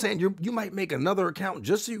what I'm saying? You might make another account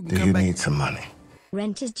just so you can come back. Do you need some money?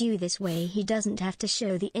 Rent is due this way. He doesn't have to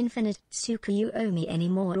show the infinite Suka you owe me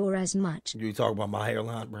anymore or as much. You talk about my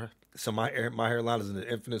hairline, bro. So my hairline is in the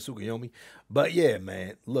infinite Tsukuyomi. But yeah,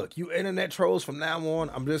 man, look, you internet trolls, from now on,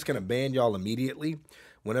 I'm just gonna ban y'all immediately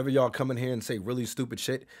whenever y'all come in here and say really stupid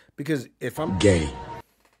shit. Because if I'm Gay.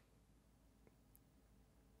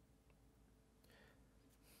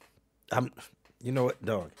 You know what,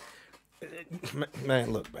 dog?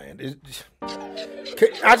 Man, look, man.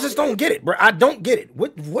 I just don't get it, bro. I don't get it.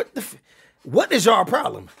 What is y'all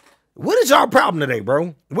problem? What is y'all problem today,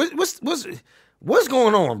 bro? What's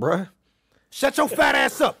going on, bro? Shut your fat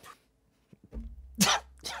ass up.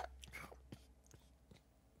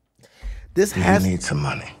 You need some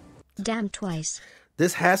money. Damn twice.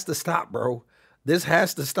 This has to stop, bro. This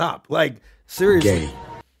has to stop. Like, seriously. Gay.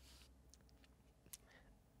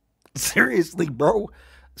 Seriously, bro.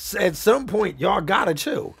 At some point, y'all gotta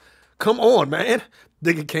chill. Come on, man.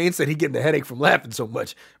 Nigga Kane said he getting a headache from laughing so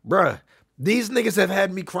much. Bruh, these niggas have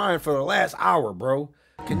had me crying for the last hour, bro.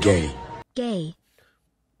 Gay. Gay.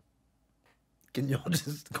 Can y'all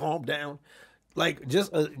just calm down? Like,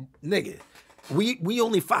 just nigga. We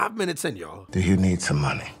only 5 minutes in, y'all. Do you need some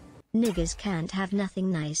money? Niggas can't have nothing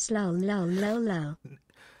nice. Low, low, low, low.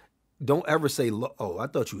 Don't ever say low. Oh, I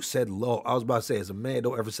thought you said low. I was about to say, as a man,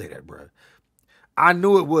 don't ever say that, bro. I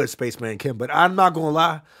knew it would, Spaceman Kim, but I'm not gonna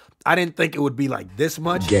lie. I didn't think it would be like this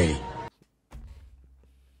much. Gay.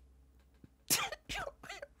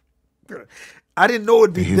 I didn't know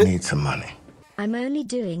it'd be. Do you need some money? I'm only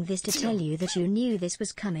doing this to tell you that you knew this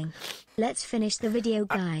was coming. Let's finish the video,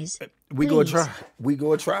 guys. We gonna try. We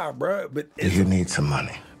gonna try, bro. But Do you need some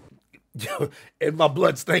money? Yo, in my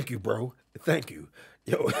bloods, thank you, bro. Thank you.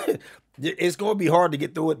 Yo, it's gonna be hard to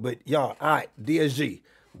get through it, but y'all, all right, DSG,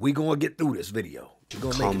 we gonna get through this video.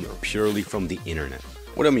 We're gonna make it purely from the internet.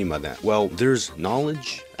 What do I mean by that? Well, there's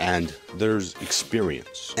knowledge and there's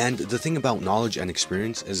experience. And the thing about knowledge and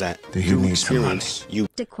experience is that through experience,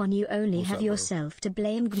 Daquan, you only have yourself to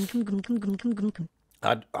blame.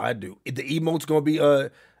 I do. The emote's gonna be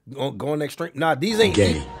going extreme. Nah, these ain't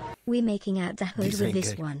gay. We're making out the hood with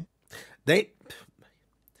this gay. one.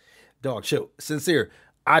 Dog, chill. Sincere,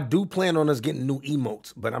 I do plan on us getting new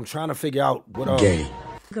emotes, but I'm trying to figure out what gay.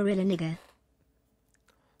 Gorilla nigga.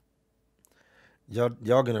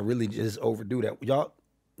 Y'all gonna really just overdo that. Y'all,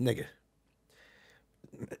 nigga.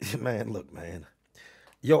 Man, look, man.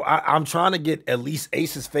 Yo, I'm trying to get at least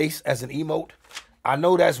Ace's face as an emote. I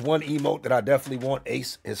know that's one emote that I definitely want,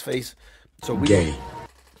 Ace, his face. So we gay.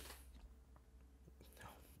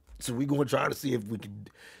 So we gonna try to see if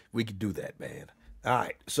we can do that, man. All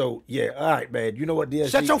right. So yeah, all right, man. You know what,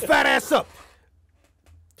 DSG? Shut your fat ass up.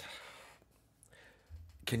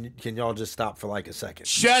 Can y'all just stop for like a second?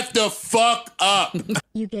 Shut the fuck up.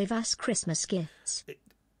 You gave us Christmas gifts.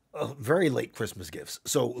 Very late Christmas gifts.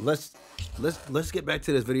 So let's get back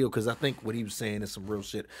to this video, because I think what he was saying is some real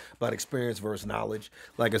shit about experience versus knowledge.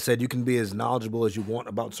 Like I said, you can be as knowledgeable as you want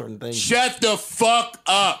about certain things. Shut the fuck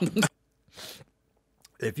up.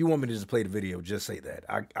 If you want me to just play the video, just say that.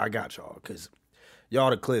 I got y'all, because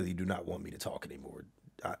y'all clearly do not want me to talk anymore.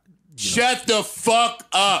 Shut the fuck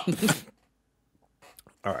up.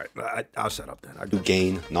 All right, I'll shut up then. To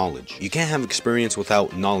gain knowledge. You can't have experience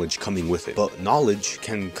without knowledge coming with it. But knowledge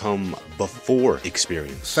can come before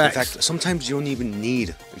experience. Facts. In fact, sometimes you don't even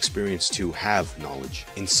need experience to have knowledge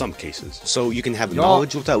in some cases. So you can have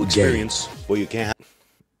knowledge without experience, but you can't have...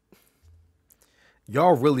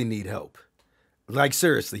 Y'all really need help. Like,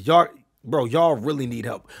 seriously, y'all really need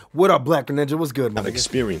help. What up, Black Ninja? What's good, man? Have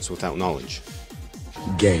experience without knowledge.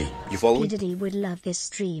 Gay. You follow me? Diddy would love this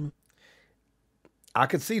stream. I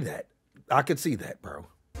could see that. I could see that, bro.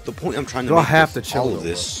 The point I'm trying to make have with to chill all of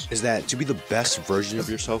this is that to be the best version of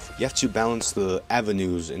yourself, you have to balance the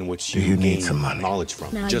avenues in which you gain knowledge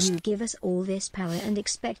from. Now you give us all this power and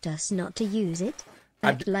expect us not to use it?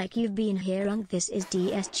 Act like you've been here long. This is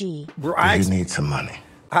DSG. Bro, you need some money.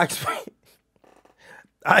 I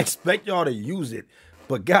expect y'all to use it,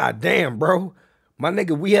 but goddamn, bro, my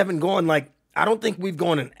nigga, we haven't gone I don't think we've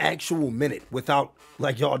gone an actual minute without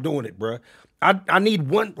y'all doing it, bro. I need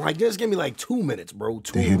one, just give me 2 minutes, bro.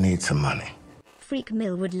 Do you need some money? Freak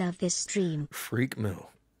Mill would love this stream. Freak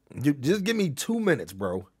Mill. Just give me 2 minutes,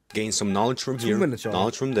 bro. Gain some knowledge from here, 2 minutes,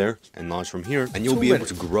 knowledge from there, and knowledge from here, and you'll be able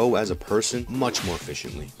to grow as a person much more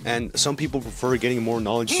efficiently. And some people prefer getting more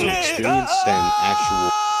knowledge from experience than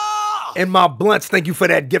actual... In my blunts, thank you for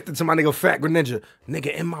that gifted to my nigga Fat Greninja.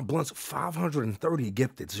 Nigga, in my blunts, 530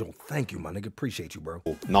 gifted. Yo, thank you, my nigga. Appreciate you, bro.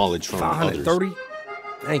 Knowledge from 530? others.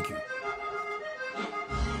 Thank you.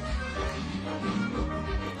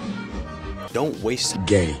 Don't waste...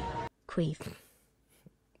 Gay. Queef.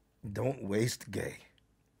 Don't waste gay.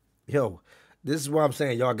 Yo, this is what I'm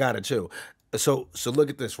saying. Y'all gotta chill. So look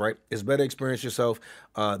at this, right? It's better to experience yourself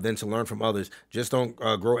than to learn from others. Just don't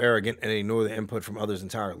grow arrogant and ignore the input from others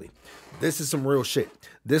entirely. This is some real shit.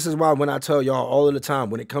 This is why when I tell y'all all of the time,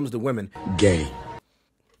 when it comes to women, Gay.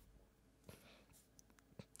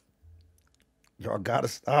 y'all gotta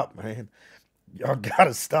stop, man. Y'all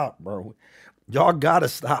gotta stop, bro. Y'all gotta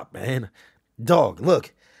stop, man. Dog,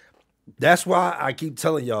 look. That's why I keep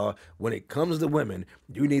telling y'all, when it comes to women,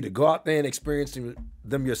 you need to go out there and experience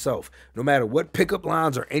them yourself. No matter what pickup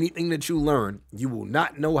lines or anything that you learn, you will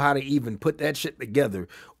not know how to even put that shit together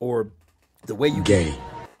or the way you Gay.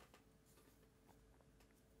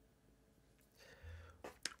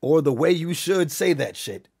 or the way you should say that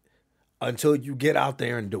shit until you get out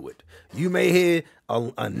there and do it. You may hear a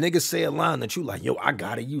nigga say a line that you like, yo, I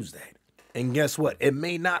gotta use that. And guess what? It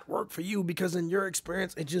may not work for you because in your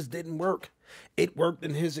experience, it just didn't work. It worked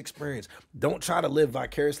in his experience. Don't try to live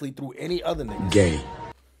vicariously through any other nigga. Gay.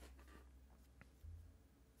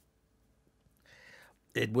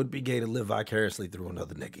 It would be gay to live vicariously through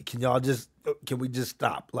another nigga. Can we just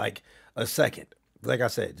stop? Like a second. Like I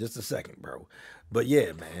said, just a second, bro. But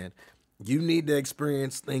yeah, man, you need to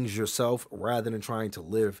experience things yourself rather than trying to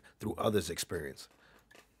live through others' experience.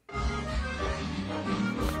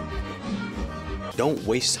 Don't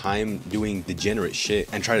waste time doing degenerate shit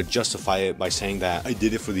and try to justify it by saying that I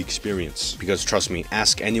did it for the experience. Because trust me,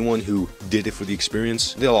 ask anyone who did it for the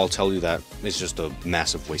experience, they'll all tell you that it's just a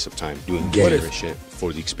massive waste of time doing degenerate shit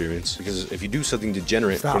for the experience. Because if you do something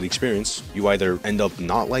degenerate for the experience, you either end up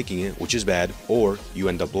not liking it, which is bad, or you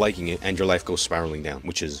end up liking it and your life goes spiraling down,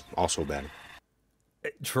 which is also bad.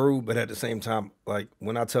 True, but at the same time, like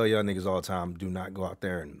when I tell y'all niggas all the time, do not go out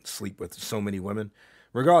there and sleep with so many women.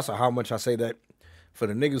 Regardless of how much I say that, for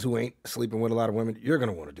the niggas who ain't sleeping with a lot of women, you're going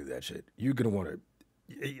to want to do that shit. You're going to want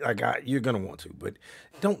to, you're going to want to, but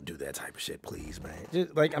don't do that type of shit, please, man.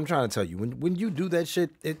 Just, like, I'm trying to tell you, when you do that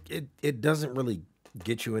shit, it doesn't really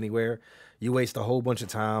get you anywhere. You waste a whole bunch of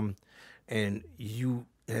time, and you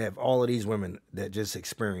have all of these women that just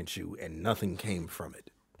experience you, and nothing came from it.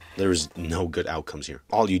 There's no good outcomes here.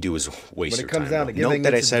 All you do is waste your time. When it comes down to giving note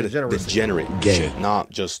that I said degenerate shit,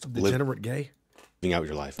 not just degenerate gay. Living out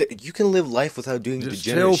your life. You can live life without doing Just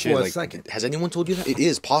degenerate chill shit. for a Like, second. has anyone told you that? It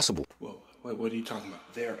is possible. Whoa, what are you talking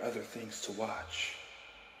about? There are other things to watch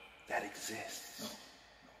that exist.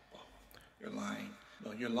 No, you're lying.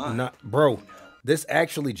 No, you're lying. Not, bro, this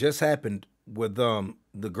actually just happened with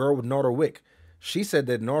the girl with Nardo Wick. She said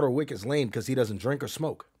that Nardo Wick is lame because he doesn't drink or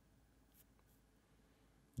smoke.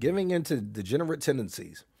 Giving into degenerate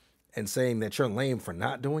tendencies and saying that you're lame for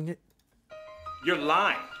not doing it. You're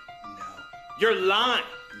lying. You're lying.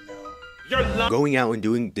 You're lying. Going out and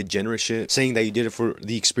doing degenerate shit, saying that you did it for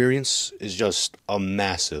the experience is just a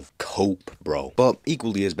massive cope, bro. But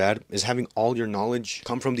equally as bad is having all your knowledge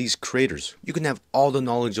come from these creators. You can have all the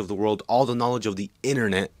knowledge of the world, all the knowledge of the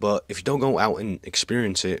internet, but if you don't go out and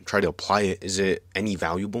experience it, try to apply it, is it any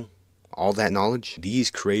valuable? All that knowledge?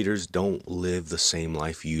 These creators don't live the same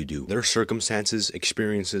life you do. Their circumstances,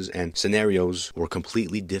 experiences, and scenarios were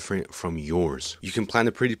completely different from yours. You can plan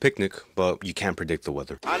a pretty picnic, but you can't predict the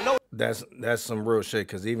weather. I know that's some real shit,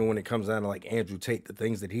 because even when it comes down to like Andrew Tate, the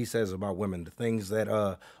things that he says about women, the things that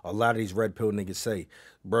a lot of these red pill niggas say,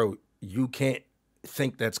 bro, you can't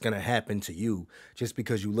think that's gonna happen to you just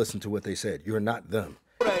because you listen to what they said. You're not them.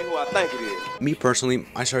 That ain't who I think it is. Me personally,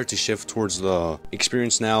 I started to shift towards the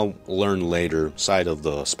experience now, learn later side of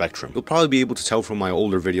the spectrum. You'll probably be able to tell from my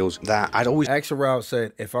older videos that I'd always... Axelrod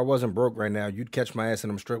said, if I wasn't broke right now, you'd catch my ass in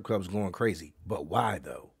them strip clubs going crazy. But why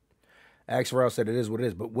though? Axelrod said it is what it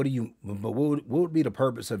is. But what would be the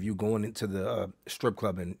purpose of you going into the strip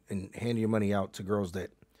club and handing your money out to girls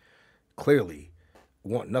that clearly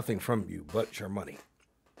want nothing from you but your money?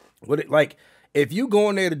 If you go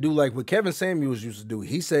in there to do like what Kevin Samuels used to do,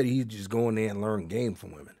 he said he'd just go in there and learn game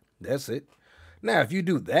from women. That's it. Now, if you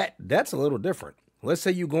do that, that's a little different. Let's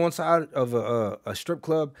say you go inside of a strip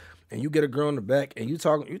club and you get a girl in the back and you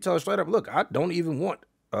tell her straight up, look, I don't even want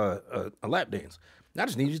a lap dance. I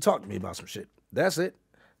just need you to talk to me about some shit. That's it.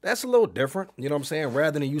 That's a little different. You know what I'm saying?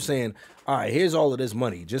 Rather than you saying, all right, here's all of this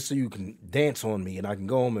money just so you can dance on me and I can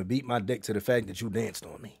go home and beat my dick to the fact that you danced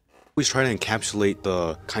on me. Always try to encapsulate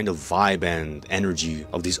the kind of vibe and energy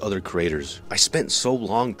of these other creators. I spent so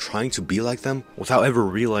long trying to be like them without ever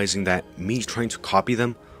realizing that me trying to copy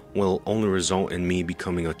them will only result in me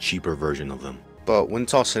becoming a cheaper version of them. But when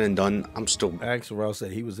it's all said and done, I'm still... Axelrod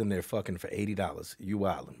said he was in there fucking for $80. You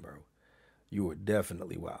wildin', bro. You were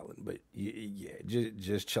definitely wildin', but yeah,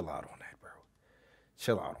 just chill out on that, bro.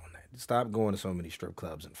 Chill out on that. Stop going to so many strip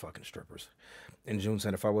clubs and fucking strippers. And June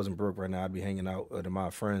said, if I wasn't broke right now, I'd be hanging out with my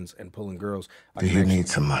friends and pulling girls. Do you need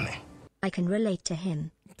some money? I can relate to him.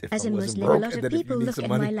 If As I a wasn't Muslim, broke, a lot and of then if you people need look some at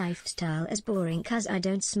money. my lifestyle as boring cause I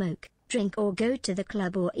don't smoke, drink or go to the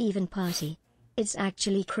club or even party. It's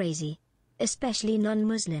actually crazy. Especially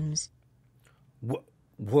non-Muslims.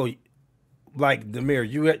 Well, like, Demir,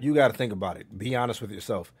 you got to think about it. Be honest with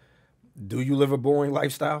yourself. Do you live a boring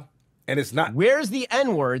lifestyle? And it's not. Where's the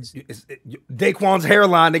N-words? Daquan's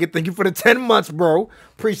hairline, nigga. Thank you for the 10 months, bro.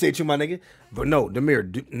 Appreciate you, my nigga. But no,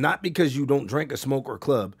 Demir, not because you don't drink or smoke or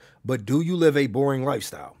club, but do you live a boring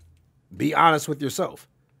lifestyle? Be honest with yourself.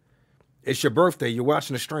 It's your birthday. You're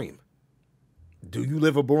watching a stream. Do you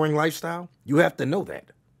live a boring lifestyle? You have to know that.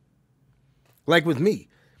 Like with me,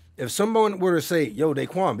 if someone were to say, yo,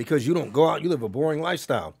 Daquan, because you don't go out, you live a boring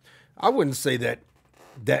lifestyle, I wouldn't say that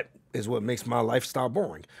is what makes my lifestyle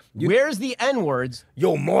boring. Where's the N-words?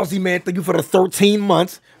 Yo, Mawsy, man, thank you for the 13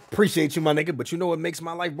 months. Appreciate you, my nigga. But you know what makes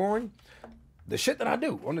my life boring? The shit that I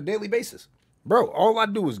do on a daily basis. Bro, all I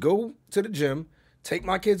do is go to the gym, take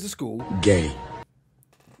my kids to school. Gay.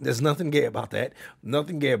 There's nothing gay about that.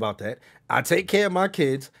 Nothing gay about that. I take care of my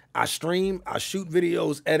kids. I stream. I shoot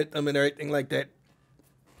videos, edit them, and everything like that.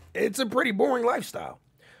 It's a pretty boring lifestyle.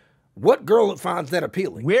 What girl finds that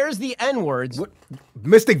appealing? Where's the N-words?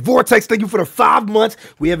 Mystic Vortex, thank you for the 5 months.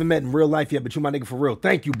 We haven't met in real life yet, but you my nigga for real.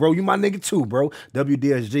 Thank you, bro. You my nigga too, bro.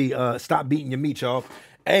 WDSG, stop beating your meat, y'all.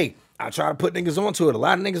 Hey, I try to put niggas onto it. A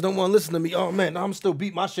lot of niggas don't want to listen to me. Oh, man, I'm still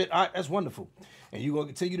beat my shit. All right, that's wonderful. And you going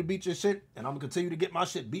to continue to beat your shit, and I'm going to continue to get my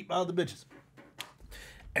shit beat by other bitches.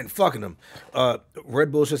 And fucking them.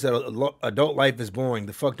 Red Bullshit said, adult life is boring.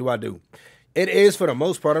 The fuck do I do? It is for the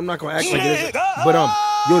most part. I'm not going to act like this. But,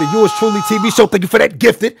 yo, the Yours Truly TV show, thank you for that,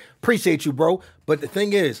 gifted. Appreciate you, bro. But the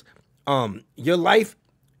thing is, your life,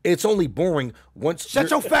 it's only boring once. Shut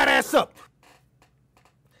your fat ass up.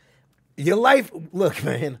 Your life, look,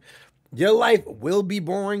 man, your life will be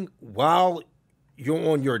boring while you're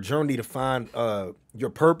on your journey to find your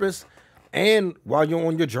purpose and while you're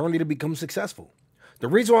on your journey to become successful. The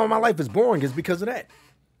reason why my life is boring is because of that.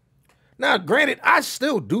 Now, granted, I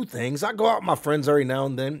still do things. I go out with my friends every now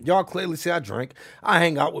and then. Y'all clearly see I drink. I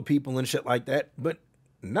hang out with people and shit like that. But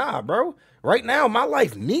nah, bro. Right now, my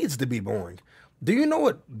life needs to be boring. Do you know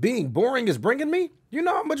what being boring is bringing me? You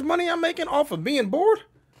know how much money I'm making off of being bored?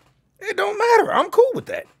 It don't matter. I'm cool with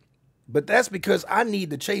that. But that's because I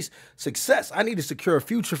need to chase success. I need to secure a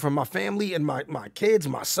future for my family and my kids,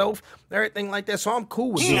 myself, everything like that. So I'm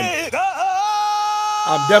cool with being...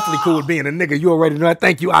 I'm definitely cool with being a nigga. You already know that.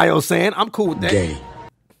 Thank you, I.O. saying. I'm cool with that. Gay.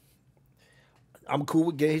 I'm cool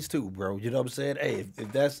with gays too, bro. You know what I'm saying? Hey,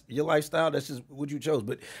 if that's your lifestyle, that's just what you chose.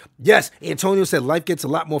 But yes, Antonio said life gets a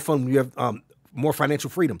lot more fun when you have more financial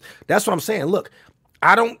freedom. That's what I'm saying. Look,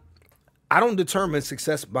 I don't determine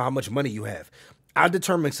success by how much money you have. I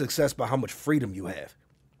determine success by how much freedom you have.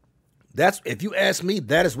 That's, if you ask me,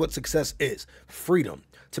 that is what success is. Freedom.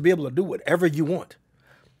 To be able to do whatever you want.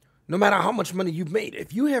 No matter how much money you've made.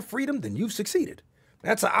 If you have freedom, then you've succeeded.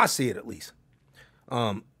 That's how I see it, at least.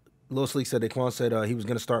 Lil Sleek said, Daquan said he was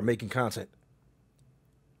going to start making content.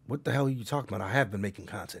 What the hell are you talking about? I have been making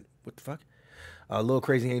content. What the fuck? Lil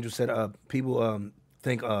Crazy Angel said people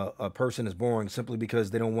think a person is boring simply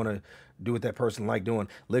because they don't want to do what that person like doing.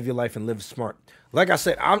 Live your life and live smart. Like I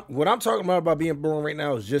said, what I'm talking about being boring right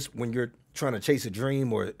now is just when you're trying to chase a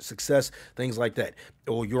dream or success, things like that,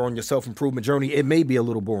 or you're on your self-improvement journey, it may be a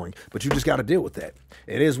little boring, but you just got to deal with that.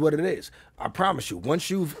 It is what it is. I promise you, once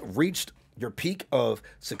you've reached your peak of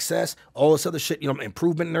success, all this other shit,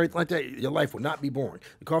 improvement and everything like that, your life will not be boring.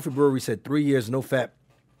 The Coffee Brewery said 3 years, no fap,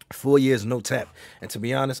 4 years, no tap. And to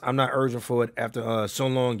be honest, I'm not urging for it. After so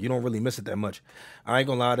long, you don't really miss it that much. I ain't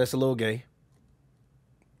gonna lie, that's a little gay.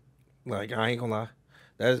 Like, I ain't gonna lie.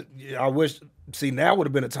 I wish, see, now would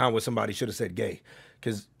have been a time where somebody should have said gay.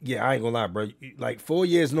 Because, yeah, I ain't gonna lie, bro. Like, 4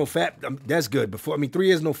 years, no fap, that's good. 3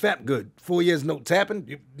 years, no fap, good. 4 years, no tapping,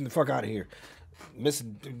 get the fuck out of here.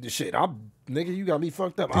 Missing the shit. Nigga, you got me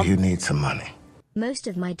fucked up. Do you need some money? Most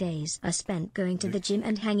of my days are spent going to the gym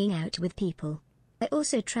and hanging out with people. I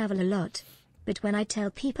also travel a lot. But when I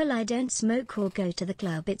tell people I don't smoke or go to the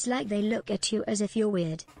club, it's like they look at you as if you're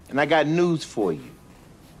weird. And I got news for you.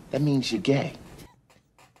 That means you're gay.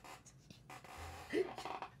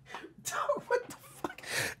 What the fuck?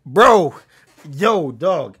 Bro, yo,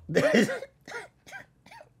 dog.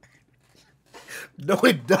 No,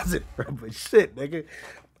 it doesn't, bro. But shit, nigga.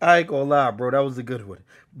 I ain't gonna lie, bro. That was a good one.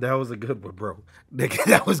 That was a good one, bro. Nigga,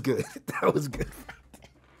 that was good. That was good.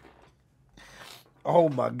 Oh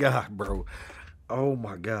my God, bro. Oh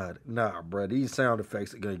my God. Nah, bro. These sound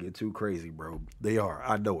effects are gonna get too crazy, bro. They are.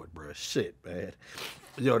 I know it, bro. Shit, man.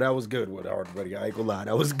 Yo, that was good with Hard Buddy. I ain't gonna lie.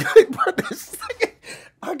 That was good, bro.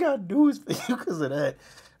 I got news for you because of that.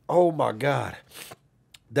 Oh my God.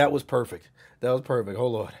 That was perfect. That was perfect.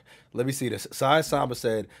 Hold on. Let me see this. Sai Samba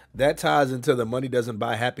said, that ties into the money doesn't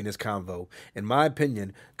buy happiness convo. In my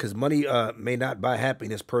opinion, because money may not buy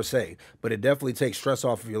happiness per se, but it definitely takes stress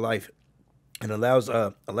off of your life and allows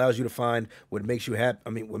you to find what makes you happy.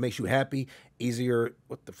 I mean, what makes you happy, easier.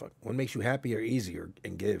 What the fuck? What makes you happier, easier,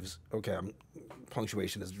 and gives. Okay,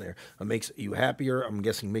 punctuation isn't there. It makes you happier. I'm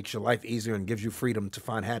guessing makes your life easier and gives you freedom to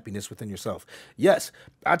find happiness within yourself. Yes,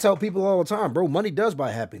 I tell people all the time, bro, money does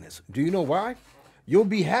buy happiness. Do you know why? You'll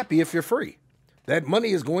be happy if you're free. That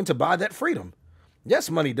money is going to buy that freedom.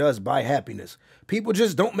 Yes, money does buy happiness. People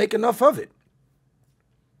just don't make enough of it.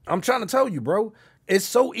 I'm trying to tell you, bro. It's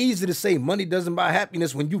so easy to say money doesn't buy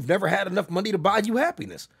happiness when you've never had enough money to buy you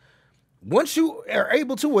happiness. Once you are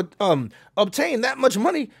able to obtain that much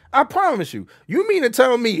money, I promise you, you mean to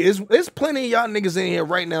tell me it's plenty of y'all niggas in here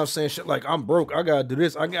right now saying shit like, I'm broke, I gotta do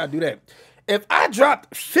this, I gotta do that. If I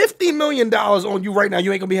dropped $50 million on you right now,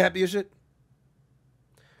 you ain't gonna be happy as shit?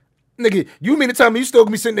 Nigga, you mean to tell me you still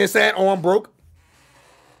gonna be sitting there saying, oh, I'm broke?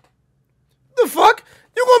 The fuck?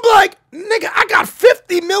 You gonna be like, nigga, I got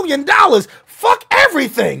 $50 million. Fuck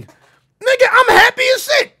everything. Nigga, I'm happy as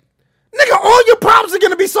shit. Nigga, all your problems are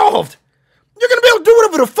gonna be solved. You're gonna be able to do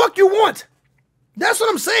whatever the fuck you want. That's what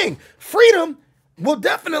I'm saying. Freedom will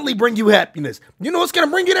definitely bring you happiness. You know what's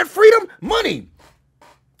gonna bring you that freedom? Money.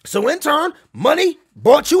 So in turn, money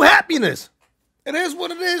brought you happiness. It is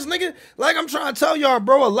what it is, nigga. Like I'm trying to tell y'all,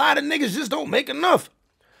 bro, a lot of niggas just don't make enough.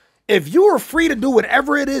 If you are free to do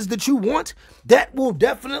whatever it is that you want, that will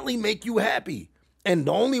definitely make you happy. And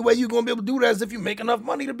the only way you're going to be able to do that is if you make enough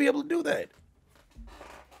money to be able to do that.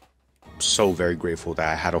 So very grateful that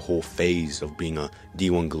I had a whole phase of being a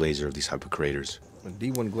D1 glazer of these type of creators. A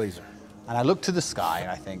D1 glazer. And I look to the sky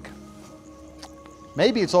and I think,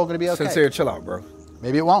 maybe it's all going to be okay. Sincere, chill out, bro.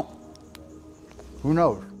 Maybe it won't. Who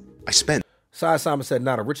knows? I spent. Sai Simon said,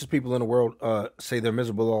 nah, the richest people in the world say they're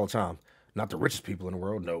miserable all the time. Not the richest people in the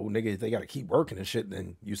world. No, nigga, if they got to keep working and shit,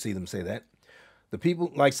 then you see them say that. The people,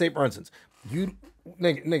 like, say, for instance,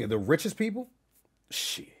 nigga, the richest people?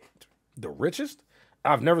 Shit. The richest?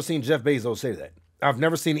 I've never seen Jeff Bezos say that. I've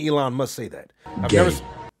never seen Elon Musk say that.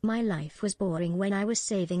 My life was boring when I was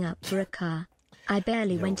saving up for a car. I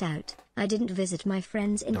barely went out. I didn't visit my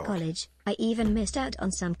friends in college. I even missed out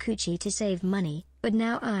on some coochie to save money. But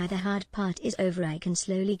now the hard part is over. I can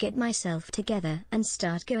slowly get myself together and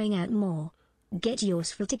start going out more. Get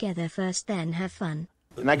yours together first, then have fun.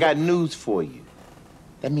 And I got news for you.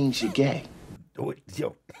 That means you're gay.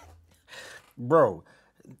 Yo, bro,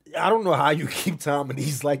 I don't know how you keep timing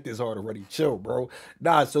these like this hard already. Chill, bro.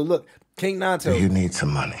 Nah, so look, King Nanto. You need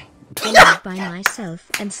some money. I live by myself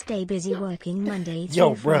and stay busy working Monday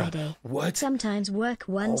through Friday. What? Sometimes work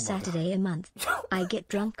one Saturday a month. I get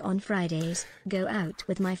drunk on Fridays, go out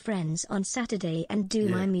with my friends on Saturday and do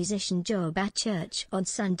my musician job at church on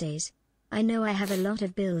Sundays. I know I have a lot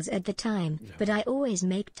of bills at the time, but I always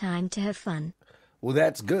make time to have fun. Well,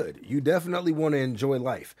 that's good. You definitely want to enjoy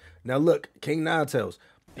life. Now look, King Nantos.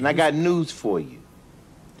 And I got news for you.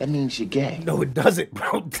 That means you're gay. No, it doesn't,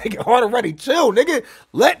 bro. Take it hard already. Chill, nigga.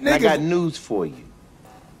 Let niggas. I got news for you.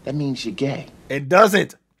 That means you're gay. It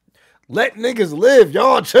doesn't. Let niggas live.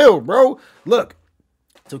 Y'all chill, bro. Look.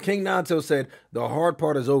 So King Nanto said, the hard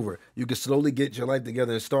part is over. You can slowly get your life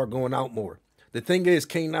together and start going out more. The thing is,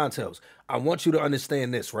 King Nantos, I want you to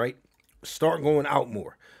understand this, right? Start going out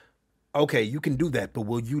more. Okay, you can do that, but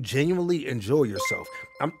will you genuinely enjoy yourself?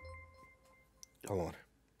 Hold on.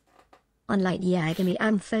 Unlike Yagami,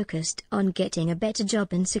 I'm focused on getting a better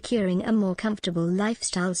job and securing a more comfortable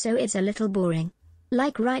lifestyle, so it's a little boring.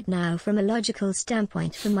 Like right now, from a logical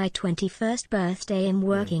standpoint, for my 21st birthday I'm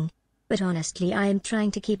working. But honestly, I am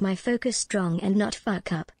trying to keep my focus strong and not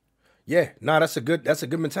fuck up. Yeah, nah, that's a good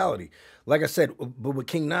mentality. Like I said, but with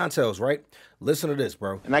King Nantos, right? Listen to this,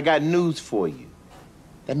 bro. And I got news for you.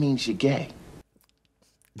 That means you're gay.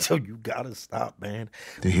 So you gotta stop, man.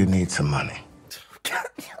 Do you need some money?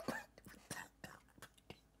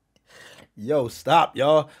 Yo, stop,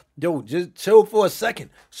 y'all. Yo, just chill for a second.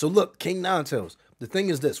 So look, King Nantos, the thing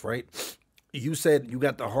is this, right? You said you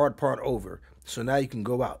got the hard part over, so now you can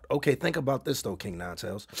go out. Okay, think about this though, King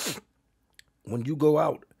Nantos. When you go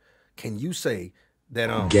out, can you say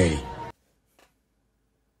that gay?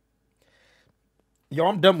 Yo,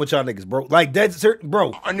 I'm done with y'all niggas, bro. Like that's certain,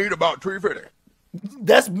 bro. I need about 350.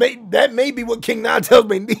 That may be what King Nantos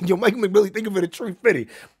may need. Yo, make me really think of it a 350.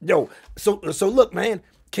 Yo, so look, man.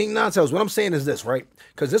 King Nonsense, what I'm saying is this, right?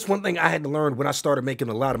 Because this one thing I had to learn when I started making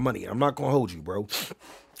a lot of money. I'm not going to hold you, bro.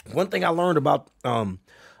 One thing I learned about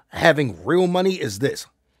having real money is this.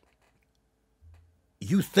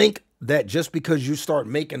 You think that just because you start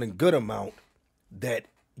making a good amount that,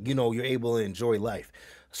 you know, you're able to enjoy life.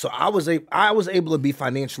 So I was able to be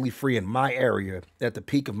financially free in my area at the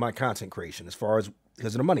peak of my content creation as far as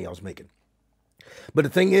because of the money I was making. But the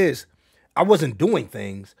thing is, I wasn't doing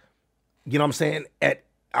things, you know what I'm saying,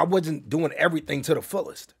 I wasn't doing everything to the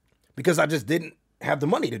fullest because I just didn't have the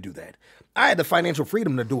money to do that. I had the financial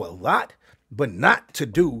freedom to do a lot, but not to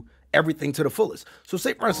do everything to the fullest. So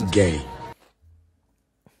say, for instance, Gay.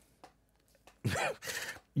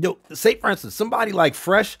 Yo, say, for instance, somebody like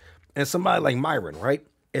Fresh and somebody like Myron, right?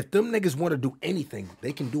 If them niggas want to do anything,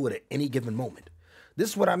 they can do it at any given moment.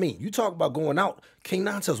 This is what I mean. You talk about going out. King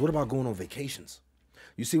Nonsense, what about going on vacations?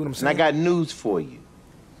 You see what I'm saying? And I got news for you.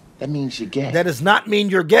 That means you're gay. That does not mean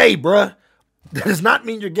you're gay, bruh. That does not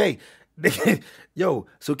mean you're gay. Yo,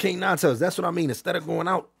 so King Nonsense, that's what I mean. Instead of going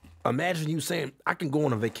out, imagine you saying, I can go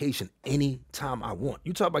on a vacation anytime I want.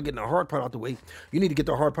 You talk about getting the hard part out the way. You need to get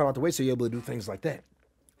the hard part out the way so you're able to do things like that.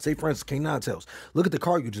 Say, for instance, King Nonsense, look at the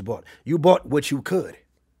car you just bought. You bought what you could.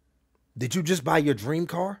 Did you just buy your dream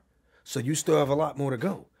car? So you still have a lot more to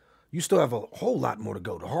go. You still have a whole lot more to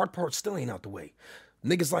go. The hard part still ain't out the way.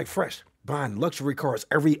 Niggas like Fresh buying luxury cars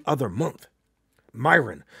every other month.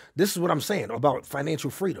 Myron, this is what I'm saying about financial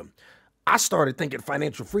freedom. I started thinking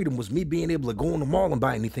financial freedom was me being able to go in the mall and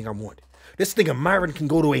buy anything I want. This nigga Myron can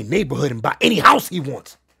go to a neighborhood and buy any house he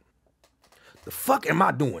wants. The fuck am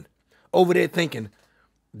I doing over there thinking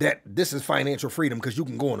that this is financial freedom because you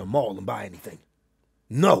can go in a mall and buy anything?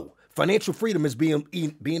 No. Financial freedom is being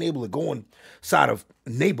able to go inside of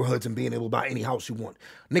neighborhoods and being able to buy any house you want.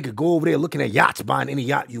 Nigga, go over there looking at yachts, buying any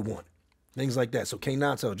yacht you want. Things like that. So King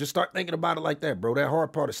Nonsense, just start thinking about it like that, bro. That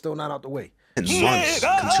hard part is still not out the way. Months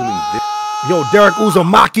consuming this. Yo, Derek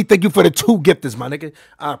Uzumaki, thank you for the 2 gifters, my nigga.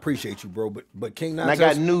 I appreciate you, bro. But King Nonsense, and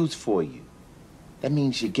I got news for you. That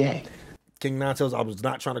means you're gay. King Nonsense, I was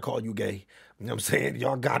not trying to call you gay. You know what I'm saying?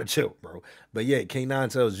 Y'all gotta chill, bro. But yeah, King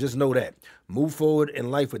Nonsense, just know that. Move forward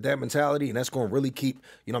in life with that mentality, and that's gonna really keep,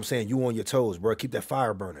 you know what I'm saying, you on your toes, bro. Keep that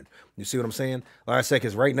fire burning. You see what I'm saying? Like I said,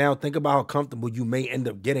 because right now, think about how comfortable you may end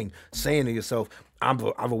up getting, saying to yourself, I've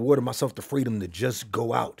awarded myself the freedom to just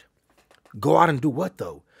go out. Go out and do what,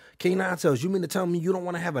 though? King Nonsense, you mean to tell me you don't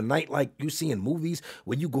want to have a night like you see in movies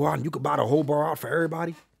where you go out and you could buy the whole bar out for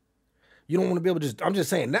everybody? You don't want to be able to just, I'm just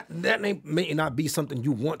saying, that may not be something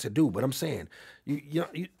you want to do, but I'm saying, you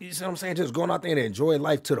see what I'm saying? Just going out there and enjoy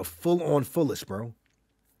life to the full-on fullest, bro.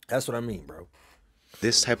 That's what I mean, bro.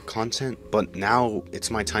 This type of content, but now it's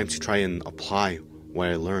my time to try and apply what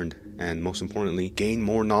I learned, and most importantly, gain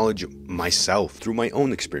more knowledge myself through my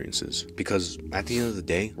own experiences. Because at the end of the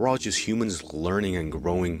day, we're all just humans learning and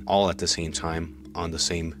growing all at the same time on the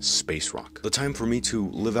same space rock. The time for me to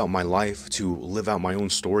live out my life, to live out my own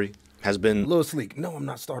story, has been Lil Sleek. No, I'm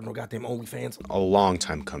not starting no goddamn OnlyFans. A long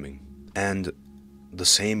time coming. And the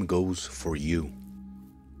same goes for you.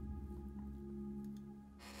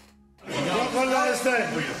 One last thing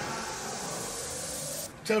for you.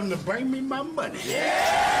 Tell them to bring me my money.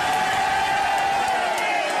 Yeah!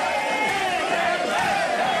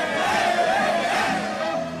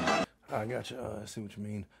 I got you. I see what you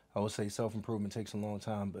mean. I would say self-improvement takes a long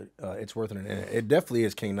time, but it's worth it. It definitely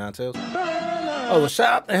is, King Nonsense. Oh, well,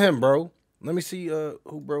 shout out to him, bro. Let me see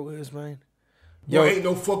who bro is, man. Yo, ain't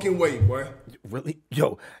no fucking way, boy. Really?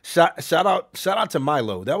 Yo, shout out to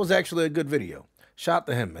Milo. That was actually a good video. Shout out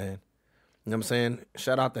to him, man. You know what I'm saying?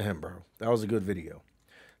 Shout out to him, bro. That was a good video.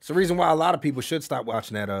 It's the reason why a lot of people should stop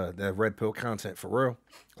watching that red pill content, for real.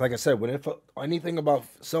 Like I said, when anything about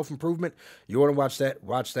self-improvement, you want to watch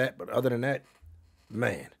that. But other than that,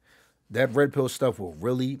 man, that red pill stuff will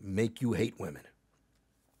really make you hate women.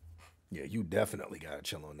 Yeah, you definitely got to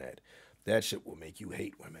chill on that. That shit will make you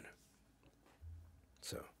hate women.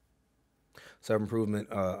 So, self-improvement,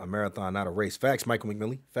 a marathon, not a race. Facts, Michael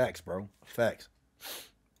McMillan. Facts, bro. Facts.